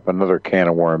opened up another can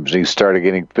of worms. He started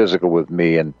getting physical with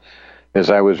me, and as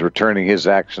I was returning his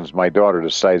actions, my daughter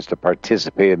decides to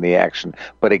participate in the action,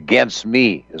 but against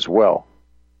me as well.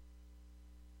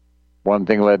 One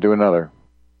thing led to another.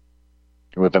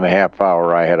 Within a half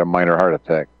hour, I had a minor heart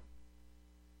attack.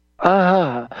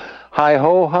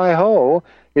 Hi-ho, hi-ho.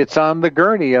 It's on the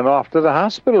gurney, and off to the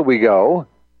hospital we go.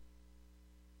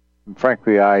 And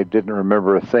frankly, I didn't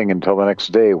remember a thing until the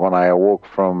next day when I awoke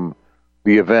from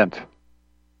the event,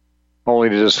 only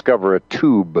to discover a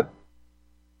tube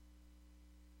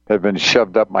had been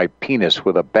shoved up my penis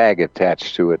with a bag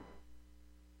attached to it,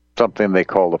 something they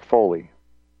call a Foley.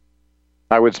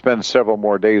 I would spend several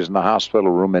more days in the hospital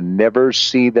room and never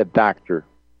see the doctor.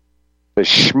 The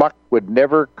schmuck would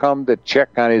never come to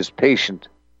check on his patient.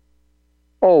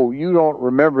 Oh, you don't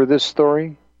remember this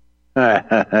story?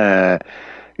 Yeah,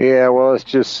 well, let's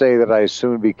just say that I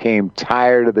soon became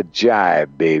tired of the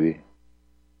jive, baby.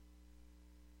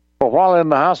 But while in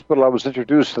the hospital, I was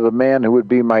introduced to the man who would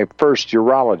be my first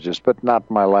urologist, but not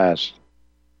my last.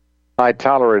 I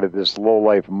tolerated this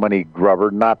lowlife money grubber,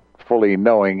 not fully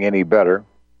knowing any better,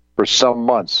 for some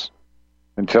months,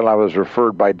 until I was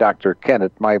referred by Dr.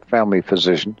 Bennett, my family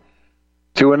physician,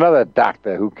 to another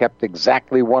doctor who kept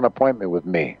exactly one appointment with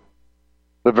me,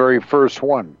 the very first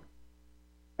one.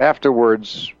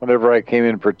 Afterwards, whenever I came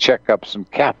in for checkups and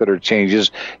catheter changes,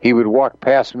 he would walk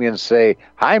past me and say,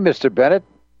 "Hi, Mr. Bennett."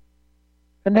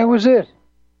 And that was it.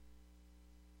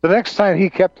 The next time he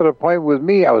kept an appointment with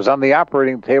me, I was on the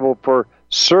operating table for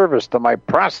service to my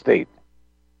prostate.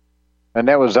 And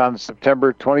that was on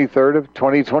September 23rd of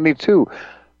 2022,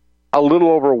 a little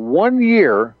over 1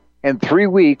 year and 3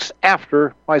 weeks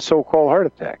after my so-called heart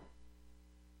attack.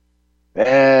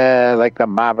 Like the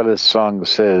marvelous song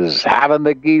says, having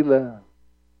the gila.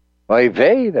 Oy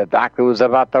vey, the doctor was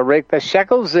about to rake the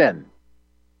shekels in.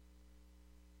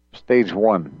 Stage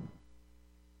 1.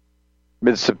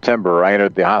 Mid-September, I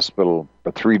entered the hospital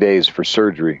for 3 days for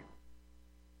surgery.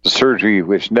 The surgery,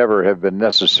 which never had been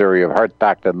necessary of heart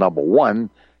doctor number 1,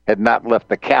 had not left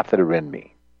the catheter in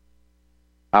me.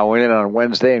 I went in on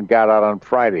Wednesday and got out on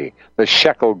Friday. The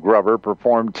shekel grubber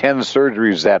performed 10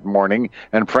 surgeries that morning,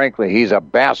 and frankly, he's a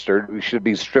bastard who should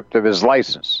be stripped of his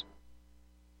license.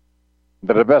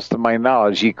 To the best of my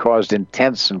knowledge, he caused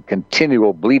intense and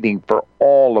continual bleeding for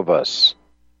all of us.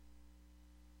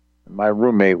 My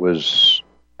roommate was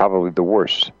probably the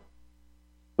worst.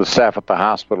 The staff at the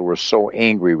hospital were so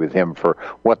angry with him for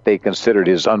what they considered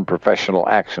his unprofessional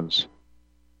actions.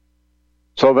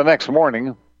 So the next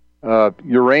morning,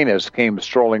 Uranus came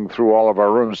strolling through all of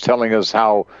our rooms telling us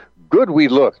how good we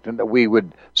looked and that we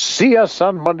would see us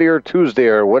on Monday or Tuesday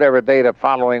or whatever day the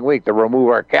following week to remove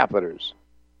our catheters.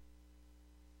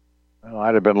 Well,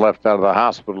 I'd have been left out of the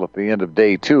hospital at the end of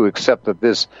day 2, except that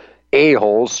this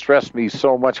a-hole stressed me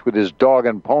so much with his dog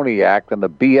and pony act and the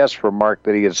BS remark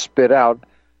that he had spit out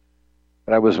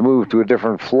that I was moved to a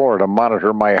different floor to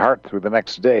monitor my heart through the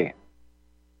next day.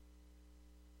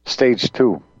 Stage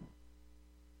 2.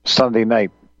 Sunday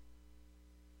night.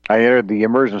 I entered the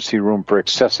emergency room for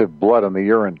excessive blood in the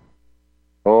urine.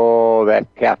 Oh,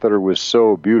 that catheter was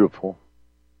so beautiful.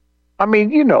 I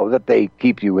mean, you know that they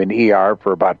keep you in ER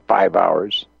for about 5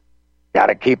 hours. Got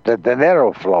to keep the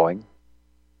dinero flowing.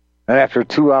 And after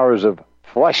 2 hours of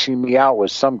flushing me out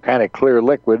with some kind of clear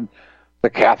liquid, the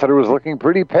catheter was looking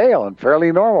pretty pale and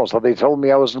fairly normal, so they told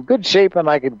me I was in good shape and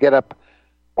I could get up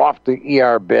off the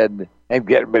ER bed, and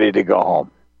get ready to go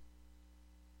home.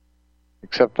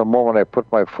 Except the moment I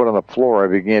put my foot on the floor, I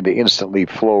began to instantly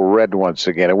flow red once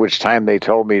again, at which time they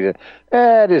told me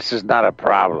this is not a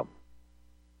problem,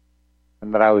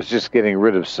 and that I was just getting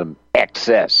rid of some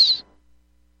excess.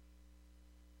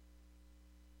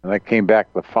 And I came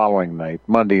back the following night,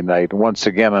 Monday night, and once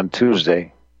again on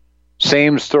Tuesday.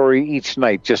 Same story each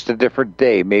night, just a different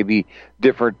day, maybe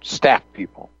different staff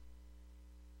people.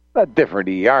 A different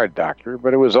ER doctor,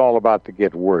 but it was all about to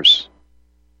get worse.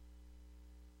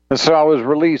 And so I was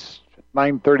released at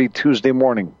 9:30 Tuesday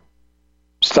morning.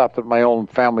 Stopped at my own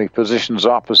family physician's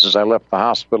office as I left the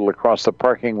hospital across the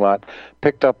parking lot,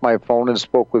 picked up my phone and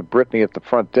spoke with Brittany at the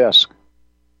front desk.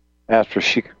 Asked her if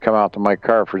she could come out to my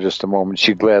car for just a moment.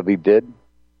 She gladly did.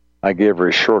 I gave her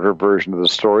a shorter version of the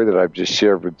story that I've just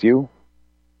shared with you.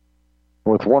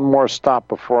 With one more stop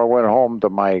before I went home to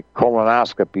my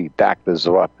colonoscopy doctor's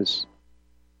office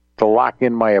to lock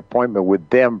in my appointment with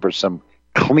them for some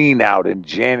clean out in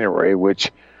January,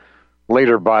 which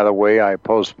later, by the way, I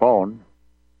postponed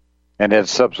and had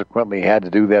subsequently had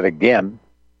to do that again.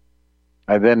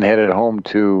 I then headed home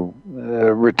to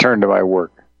return to my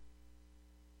work.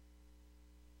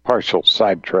 Partial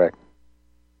sidetrack.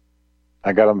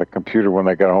 I got on the computer when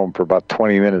I got home for about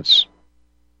 20 minutes,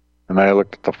 and I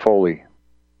looked at the Foley.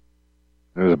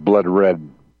 It was blood red.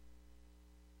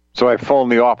 So I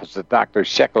phoned the office of Dr.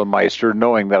 Scheckelmeister,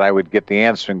 knowing that I would get the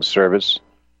answering service.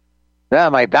 Now,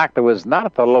 my doctor was not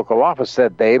at the local office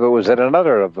that day, but was at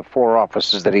another of the 4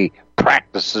 offices that he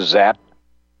practices at.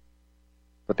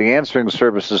 But the answering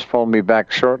services phoned me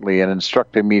back shortly and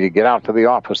instructed me to get out to the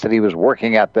office that he was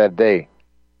working at that day.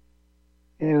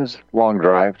 It was a long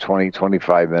drive, 20,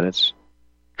 25 minutes.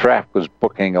 Traffic was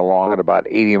booking along at about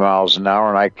 80 miles an hour,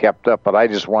 and I kept up, but I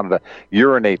just wanted to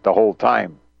urinate the whole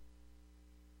time.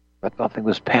 But nothing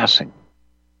was passing,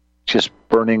 just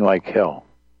burning like hell.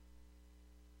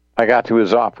 I got to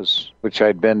his office, which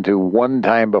I'd been to one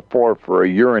time before for a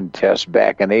urine test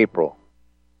back in April.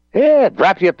 Yeah,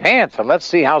 drop your pants and let's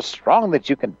see how strong that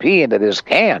you can pee into this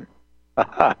can.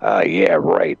 Yeah,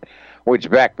 right. Which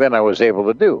back then I was able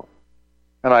to do.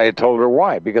 And I had told her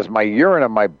why, because my urine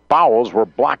and my bowels were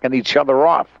blocking each other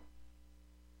off.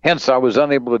 Hence, I was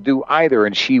unable to do either,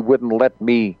 and she wouldn't let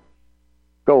me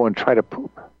go and try to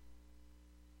poop.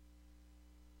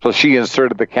 So she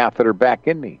inserted the catheter back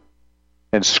in me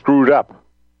and screwed up.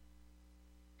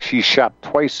 She shot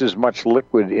twice as much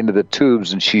liquid into the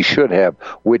tubes than she should have,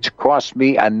 which cost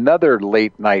me another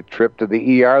late-night trip to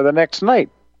the ER the next night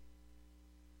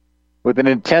with an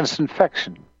intense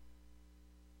infection.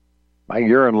 My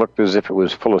urine looked as if it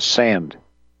was full of sand.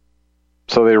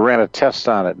 So they ran a test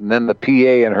on it, and then the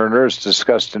PA and her nurse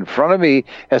discussed in front of me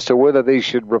as to whether they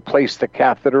should replace the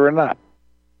catheter or not.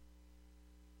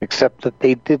 Except that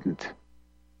they didn't.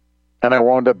 And I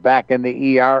wound up back in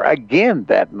the ER again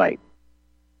that night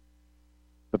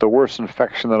with the worst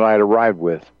infection that I'd arrived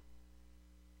with.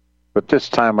 But this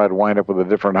time I'd wind up with a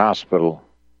different hospital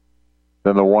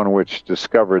than the one which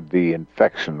discovered the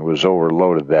infection was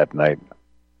overloaded that night.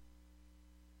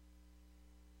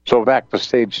 So back to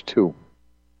stage 2.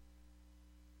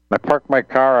 I parked my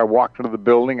car, I walked into the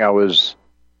building. I was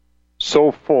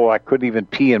so full I couldn't even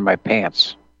pee in my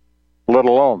pants, let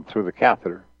alone through the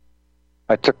catheter.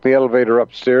 I took the elevator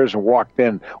upstairs and walked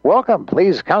in. Welcome,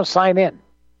 please come sign in.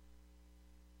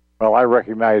 Well, I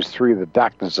recognized 3 of the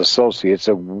doctor's associates,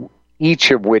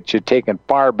 each of which had taken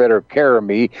far better care of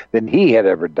me than he had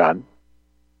ever done.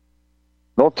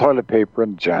 No toilet paper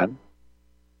in John.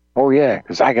 Oh, yeah,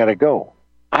 because I got to go.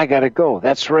 I got to go.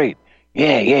 That's right.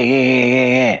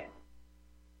 Yeah.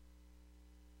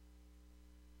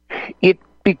 It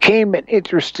became an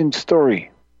interesting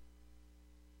story.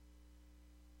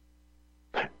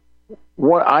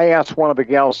 I asked one of the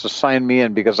gals to sign me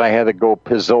in because I had to go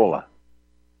pizzola.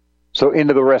 So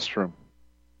into the restroom.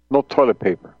 No toilet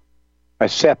paper. I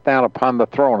sat down upon the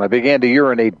throne. I began to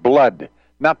urinate blood,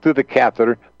 not through the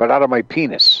catheter, but out of my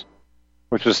penis,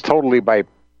 which was totally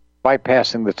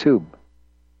bypassing the tube.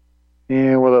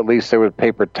 Yeah, well, at least there were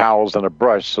paper towels and a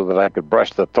brush so that I could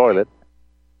brush the toilet,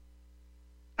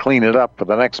 clean it up for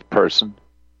the next person.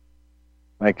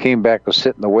 I came back to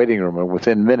sit in the waiting room, and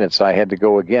within minutes I had to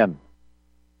go again,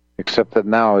 except that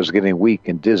now I was getting weak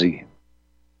and dizzy.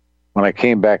 When I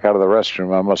came back out of the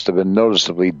restroom, I must have been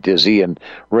noticeably dizzy and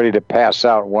ready to pass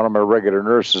out. One of my regular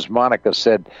nurses, Monica,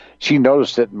 said she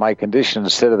noticed it in my condition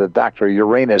and said to the doctor,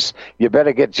 Uranus, you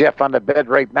better get Jeff on the bed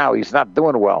right now. He's not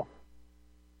doing well.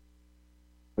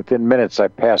 Within minutes, I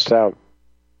passed out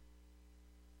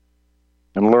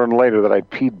and learned later that I'd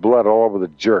peed blood all over the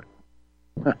jerk.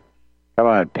 God, Come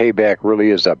on, payback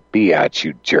really is a biatch,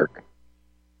 you jerk.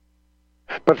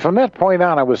 But from that point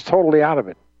on, I was totally out of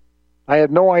it. I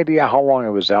had no idea how long I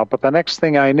was out, but the next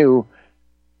thing I knew,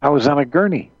 I was on a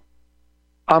gurney,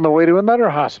 on the way to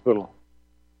another hospital.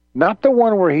 Not the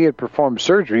one where he had performed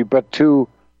surgery, but to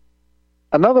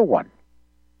another one,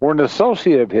 where an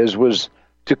associate of his was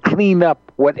to clean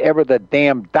up whatever the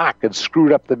damn doc had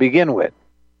screwed up to begin with.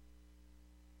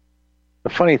 The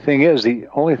funny thing is, the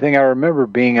only thing I remember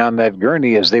being on that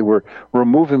gurney is they were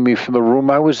removing me from the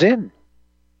room I was in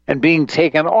and being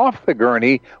taken off the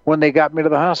gurney when they got me to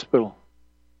the hospital.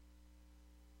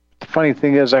 The funny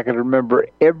thing is, I could remember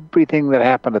everything that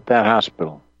happened at that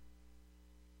hospital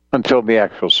until the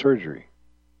actual surgery.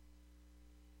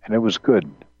 And it was good.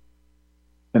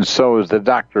 And so was the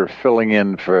doctor filling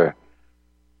in for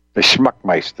the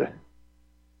Schmuckmeister.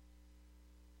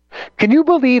 Can you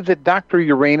believe that Dr.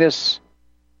 Uranus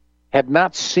had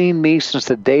not seen me since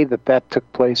the day that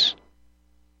took place?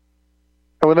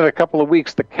 And within a couple of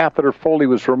weeks, the catheter Foley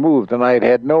was removed, and I had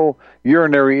had no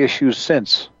urinary issues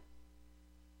since.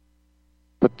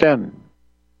 But then,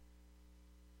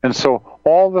 and so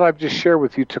all that I've just shared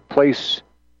with you took place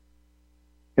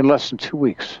in less than 2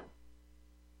 weeks.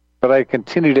 But I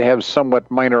continue to have somewhat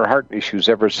minor heart issues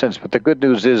ever since. But the good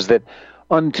news is that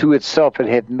unto itself it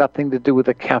had nothing to do with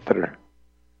the catheter,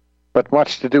 but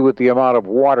much to do with the amount of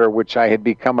water which I had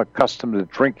become accustomed to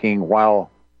drinking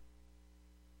while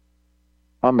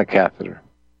on the catheter.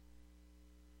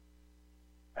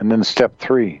 And then step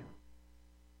 3,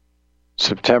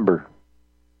 September.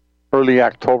 Early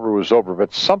October was over,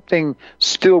 but something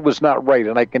still was not right,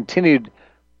 and I continued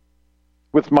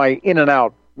with my in and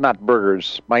out, not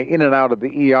burgers, my in and out of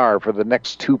the ER for the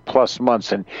next 2+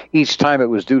 months, and each time it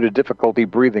was due to difficulty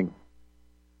breathing.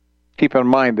 Keep in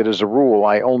mind that as a rule,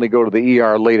 I only go to the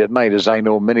ER late at night, as I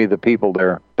know many of the people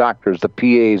there, doctors, the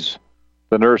PAs,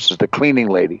 the nurses, the cleaning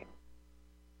lady.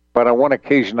 But on one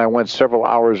occasion, I went several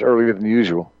hours earlier than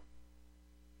usual.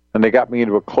 And they got me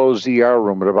into a closed ER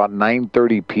room at about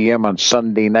 9:30 p.m. on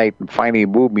Sunday night and finally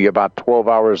moved me about 12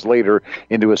 hours later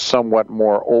into a somewhat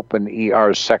more open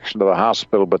ER section of the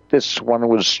hospital. But this one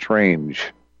was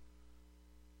strange.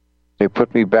 They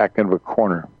put me back into a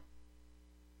corner,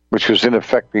 which was in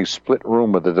effect a split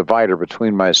room with a divider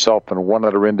between myself and one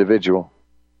other individual.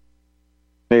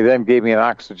 They then gave me an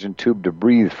oxygen tube to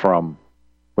breathe from,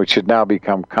 which had now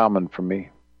become common for me.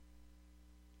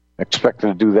 I expected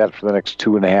to do that for the next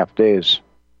 2.5 days.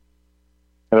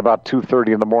 At about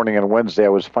 2:30 in the morning on Wednesday, I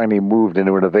was finally moved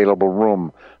into an available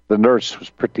room. The nurse was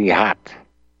pretty hot,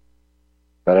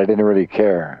 but I didn't really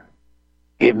care.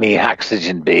 Give me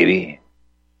oxygen, baby.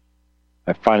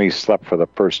 I finally slept for the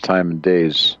first time in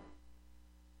days.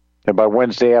 And by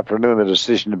Wednesday afternoon, the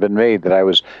decision had been made that I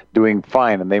was doing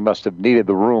fine, and they must have needed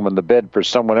the room and the bed for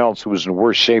someone else who was in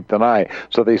worse shape than I.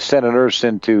 So they sent a nurse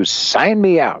in to sign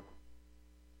me out.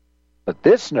 But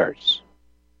this nurse,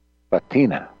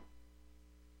 Bettina,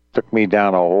 took me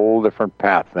down a whole different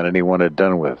path than anyone had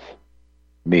done with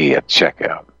me at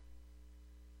checkout.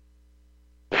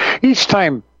 Each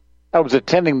time I was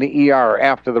attending the ER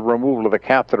after the removal of the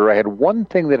catheter, I had one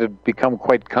thing that had become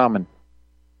quite common.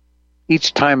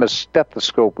 Each time a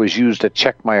stethoscope was used to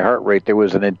check my heart rate, there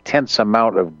was an intense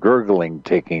amount of gurgling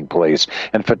taking place,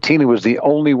 and Bettina was the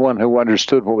only one who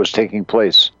understood what was taking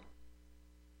place.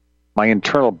 My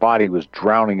internal body was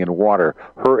drowning in water.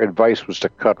 Her advice was to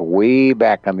cut way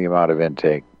back on the amount of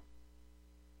intake.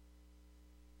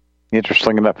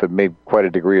 Interestingly enough, it made quite a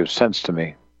degree of sense to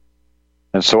me.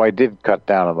 And so I did cut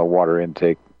down on the water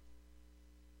intake,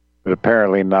 but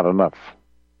apparently not enough.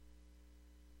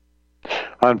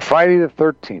 On Friday the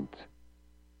 13th,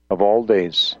 of all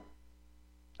days,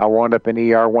 I wound up in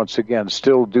ER once again,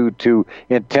 still due to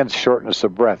intense shortness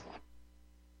of breath.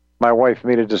 My wife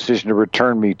made a decision to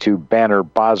return me to Banner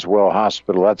Boswell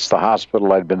Hospital. That's the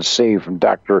hospital I'd been saved from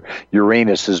Dr.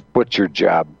 Uranus's butcher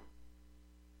job.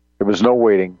 There was no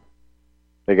waiting.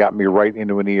 They got me right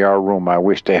into an ER room. I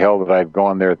wish to hell that I'd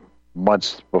gone there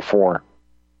months before.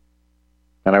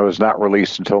 And I was not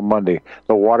released until Monday.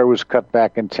 The water was cut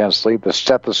back intensely. The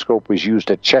stethoscope was used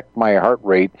to check my heart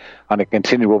rate on a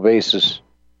continual basis.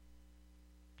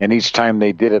 And each time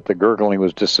they did it, the gurgling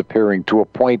was disappearing to a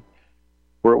point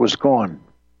where it was gone.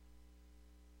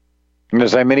 And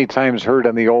as I many times heard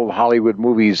in the old Hollywood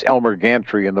movies, Elmer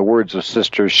Gantry and the words of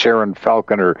Sister Sharon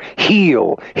Falconer,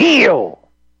 heal, heal!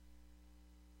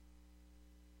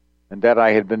 And that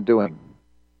I had been doing.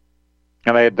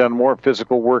 And I had done more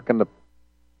physical work in the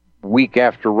week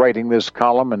after writing this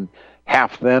column, and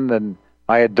half then than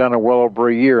I had done in well over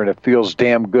a year, and it feels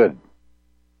damn good.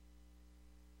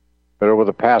 But over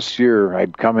the past year,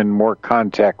 I'd come in more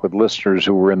contact with listeners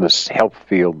who were in the health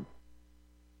field,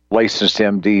 licensed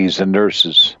MDs and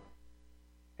nurses,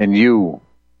 and you,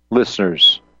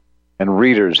 listeners and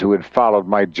readers who had followed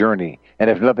my journey. And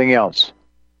if nothing else,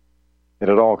 it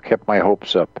had all kept my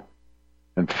hopes up.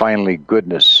 And finally,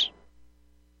 goodness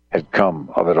had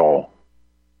come of it all.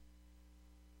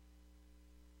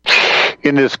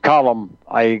 In this column,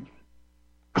 I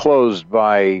closed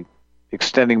by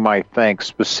extending my thanks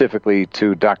specifically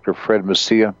to Dr. Fred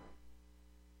Messia.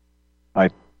 I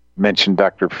mention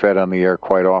Dr. Fred on the air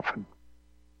quite often.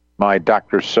 My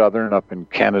Dr. Southern up in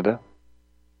Canada.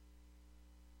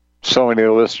 So many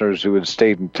listeners who had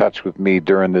stayed in touch with me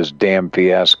during this damn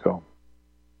fiasco.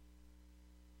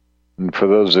 And for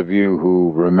those of you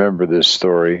who remember this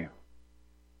story,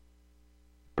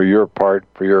 for your part,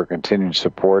 for your continued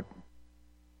support,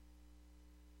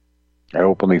 I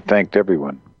openly thanked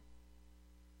everyone.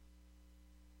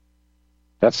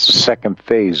 That's the second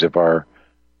phase of our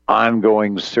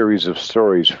ongoing series of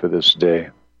stories for this day.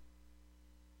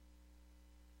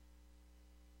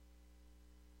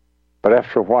 But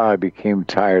after a while, I became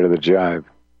tired of the jive.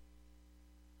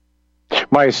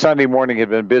 My Sunday morning had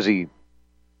been busy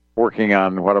working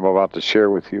on what I'm about to share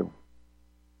with you.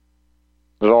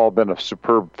 It had all been a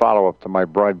superb follow-up to my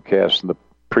broadcast on the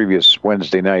previous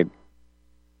Wednesday night,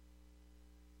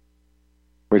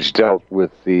 which dealt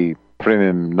with the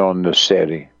primum non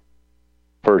nocere,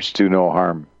 first do no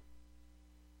harm,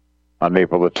 on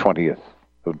April the 20th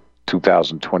of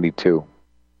 2022.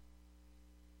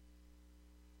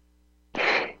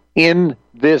 In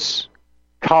this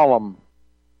column,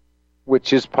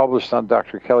 which is published on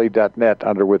drkelly.net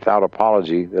under Without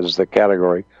Apology, that is the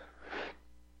category,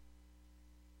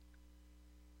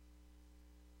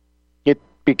 it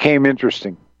became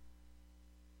interesting.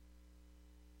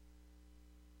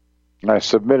 And I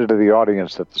submitted to the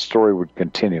audience that the story would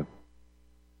continue.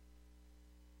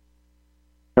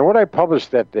 And what I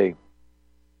published that day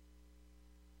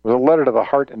was a letter to the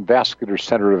Heart and Vascular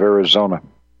Center of Arizona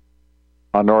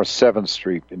on North 7th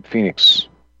Street in Phoenix.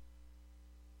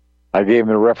 I gave them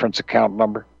the reference account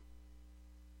number.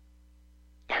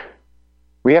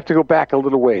 We have to go back a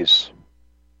little ways,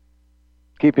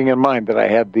 keeping in mind that I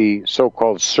had the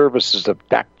so-called services of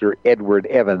Dr. Edward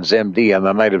Evans, MD, on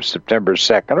the night of September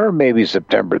 2nd, or maybe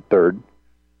September 3rd,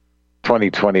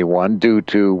 2021, due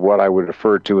to what I would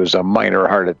refer to as a minor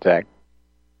heart attack.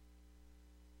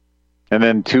 And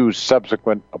then 2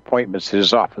 subsequent appointments at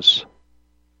his office.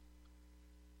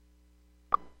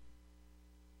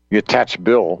 The attached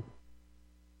bill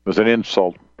was an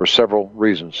insult for several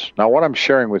reasons. Now, what I'm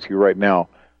sharing with you right now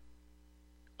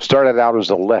started out as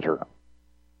a letter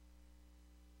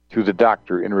to the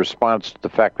doctor in response to the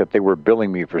fact that they were billing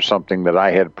me for something that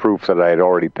I had proof that I had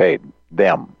already paid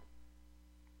them.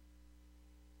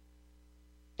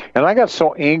 And I got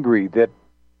so angry that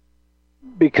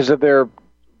because of their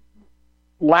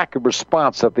lack of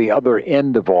response at the other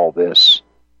end of all this,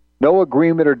 no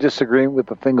agreement or disagreement with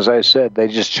the things I said, they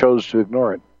just chose to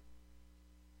ignore it.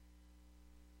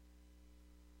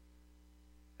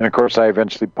 And of course, I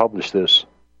eventually published this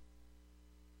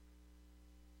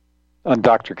on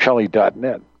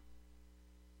drkelly.net.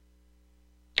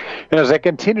 And as I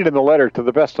continued in the letter, to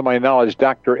the best of my knowledge,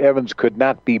 Dr. Evans could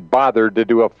not be bothered to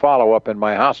do a follow-up in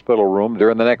my hospital room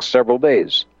during the next several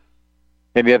days.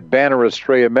 And yet Banner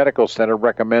Estrella Medical Center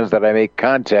recommends that I make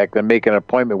contact and make an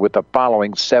appointment with the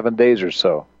following 7 days or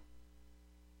so.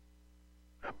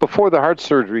 Before the heart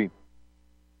surgery,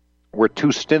 where 2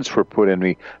 stents were put in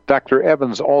me, Dr.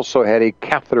 Evans also had a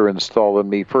catheter installed in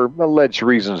me for alleged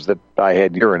reasons that I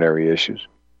had urinary issues.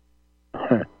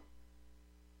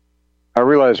 I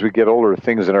realize we get older,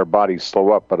 things in our bodies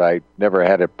slow up, but I never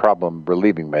had a problem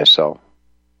relieving myself.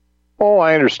 Oh,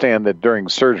 I understand that during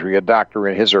surgery, a doctor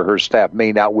and his or her staff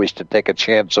may not wish to take a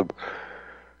chance of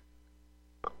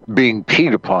being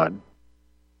peed upon.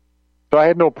 So I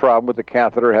had no problem with the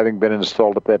catheter having been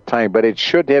installed at that time, but it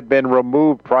should have been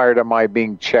removed prior to my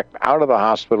being checked out of the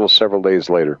hospital several days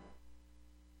later.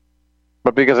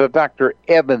 But because of Dr.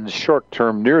 Evans'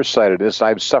 short-term nearsightedness,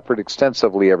 I've suffered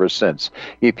extensively ever since.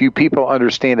 If you people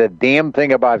understand a damn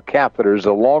thing about catheters,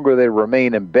 the longer they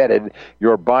remain embedded,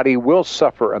 your body will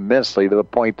suffer immensely to the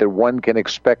point that one can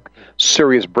expect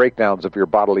serious breakdowns of your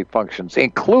bodily functions,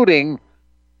 including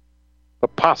the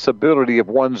possibility of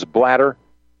one's bladder.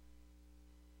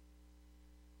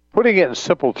 Putting it in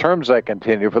simple terms, I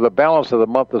continue, for the balance of the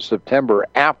month of September,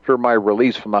 after my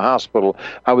release from the hospital,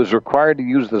 I was required to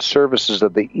use the services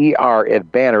of the ER at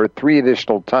Banner 3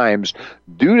 additional times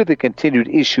due to the continued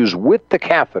issues with the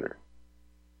catheter.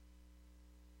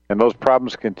 And those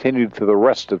problems continued through the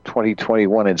rest of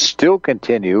 2021 and still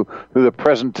continue through the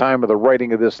present time of the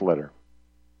writing of this letter.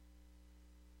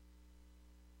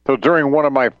 So during one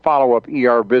of my follow-up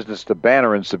ER visits to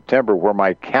Banner in September, where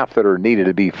my catheter needed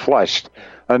to be flushed,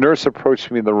 a nurse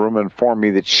approached me in the room and informed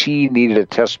me that she needed to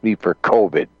test me for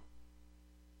COVID,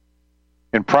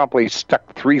 and promptly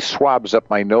stuck 3 swabs up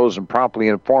my nose and promptly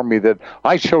informed me that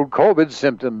I showed COVID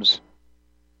symptoms,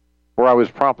 where I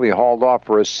was promptly hauled off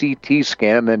for a CT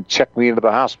scan, then checked me into the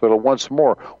hospital once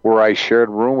more, where I shared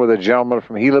room with a gentleman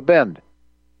from Gila Bend.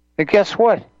 And guess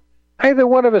what? Neither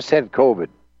one of us had COVID.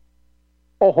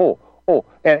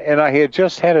 And I had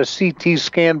just had a CT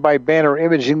scan by Banner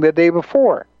Imaging the day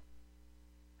before.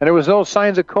 And there was no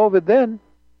signs of COVID then.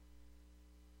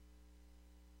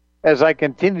 As I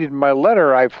continued in my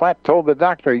letter, I flat told the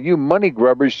doctor, you money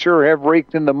grubbers sure have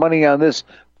raked in the money on this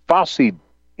Fauci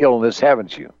illness,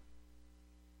 haven't you? Of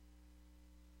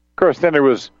course, then there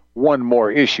was one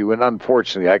more issue, and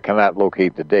unfortunately I cannot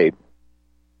locate the date.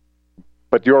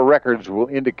 But your records will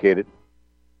indicate it.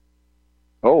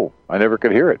 Oh, I never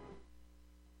could hear it.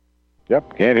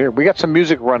 Yep, can't hear it. We got some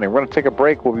music running. We're going to take a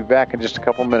break. We'll be back in just a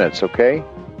couple minutes, okay?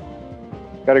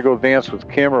 Got to go dance with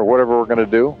Kim or whatever we're going to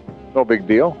do. No big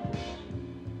deal.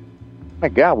 My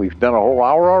God, we've done a whole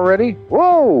hour already?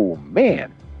 Whoa,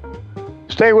 man.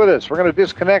 Stay with us. We're going to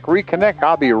disconnect, reconnect.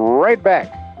 I'll be right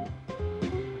back.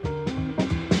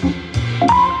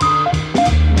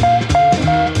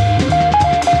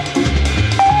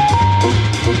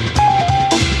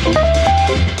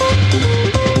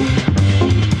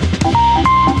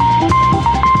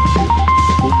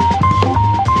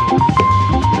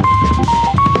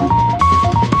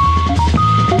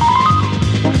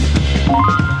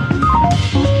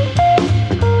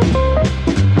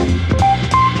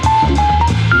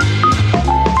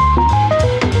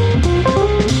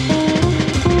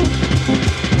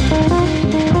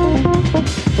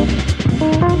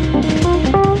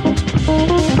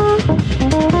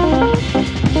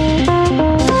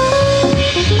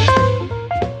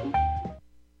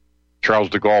 Charles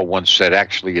de Gaulle once said,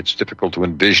 actually, it's difficult to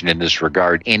envision in this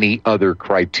regard any other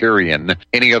criterion,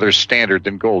 any other standard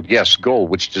than gold. Yes, gold,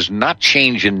 which does not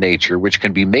change in nature, which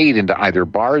can be made into either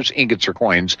bars, ingots, or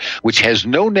coins, which has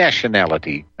no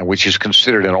nationality, and which is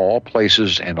considered in all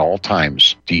places and all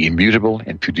times the immutable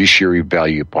and fiduciary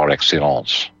value par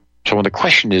excellence. So when the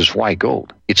question is, why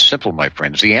gold? It's simple, my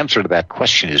friends. The answer to that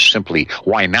question is simply,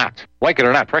 why not? Like it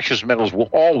or not, precious metals will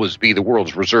always be the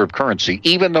world's reserve currency,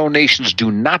 even though nations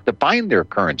do not define their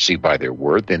currency by their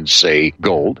worth in, say,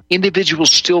 gold.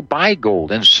 Individuals still buy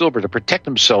gold and silver to protect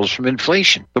themselves from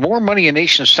inflation. The more money a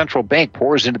nation's central bank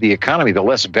pours into the economy, the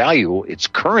less valuable its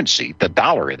currency, the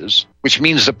dollar, is, which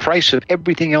means the price of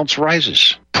everything else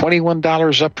rises.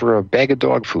 $21 up for a bag of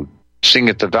dog food. Seeing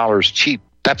that the dollar's cheap,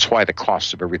 that's why the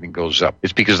cost of everything goes up.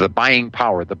 It's because the buying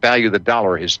power, the value of the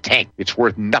dollar is tanked. It's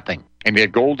worth nothing. And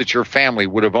yet gold that your family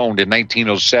would have owned in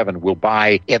 1907 will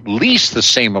buy at least the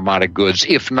same amount of goods,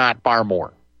 if not far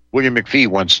more. William McFee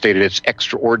once stated, it's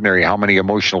extraordinary how many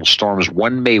emotional storms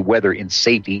one may weather in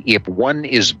safety if one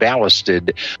is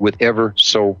ballasted with ever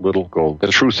so little gold. The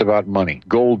truth about money.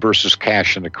 Gold versus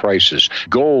cash in a crisis.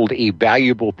 Gold, a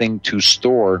valuable thing to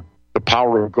store. The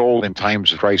power of gold in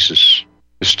times of crisis.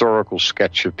 Historical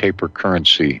sketch of paper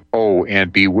currency. Oh,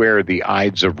 and beware the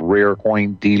Ides of rare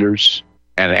coin dealers.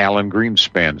 And Alan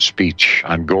Greenspan's speech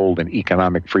on gold and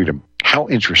economic freedom. How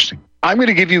interesting. I'm going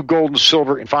to give you gold and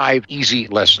silver in 5 easy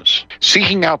lessons.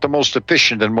 Seeking out the most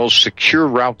efficient and most secure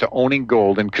route to owning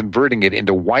gold and converting it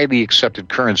into widely accepted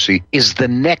currency is the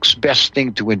next best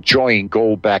thing to enjoying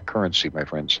gold-backed currency, my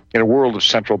friends. In a world of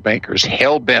central bankers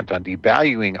hell-bent on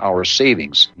devaluing our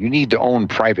savings, you need to own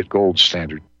private gold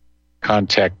standard.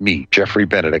 Contact me, Jeffrey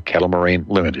Bennett at Kettle Moraine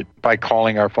Limited, by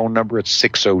calling our phone number at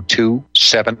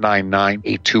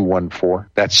 602-799-8214.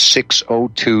 That's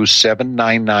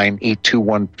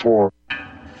 602-799-8214.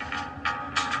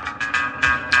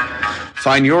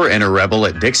 Find your inner rebel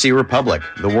at Dixie Republic,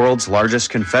 the world's largest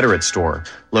Confederate store,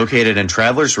 located in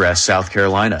Travelers Rest, South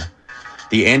Carolina.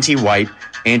 The anti-white,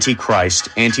 anti-Christ,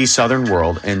 anti-Southern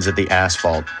world ends at the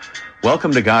asphalt.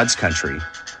 Welcome to God's country.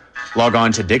 Log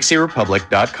on to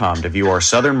DixieRepublic.com to view our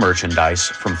Southern merchandise,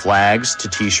 from flags to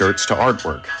T-shirts to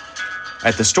artwork.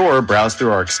 At the store, browse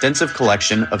through our extensive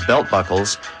collection of belt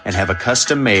buckles and have a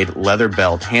custom-made leather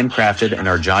belt handcrafted in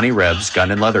our Johnny Reb's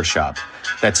Gun and Leather Shop.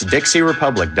 That's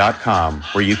DixieRepublic.com,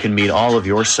 where you can meet all of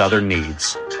your Southern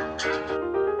needs.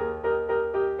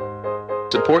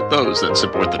 Support those that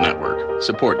support the network.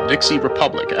 Support Dixie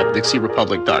Republic at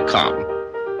DixieRepublic.com.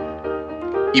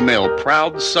 Email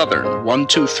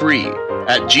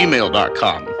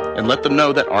ProudSouthern123@gmail.com and let them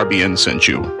know that RBN sent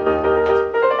you.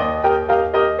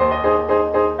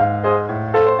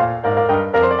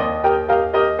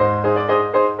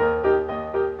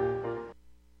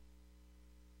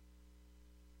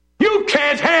 You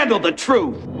can't handle the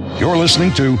truth. You're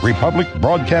listening to Republic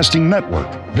Broadcasting Network.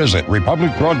 Visit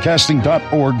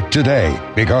republicbroadcasting.org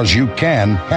today, because you can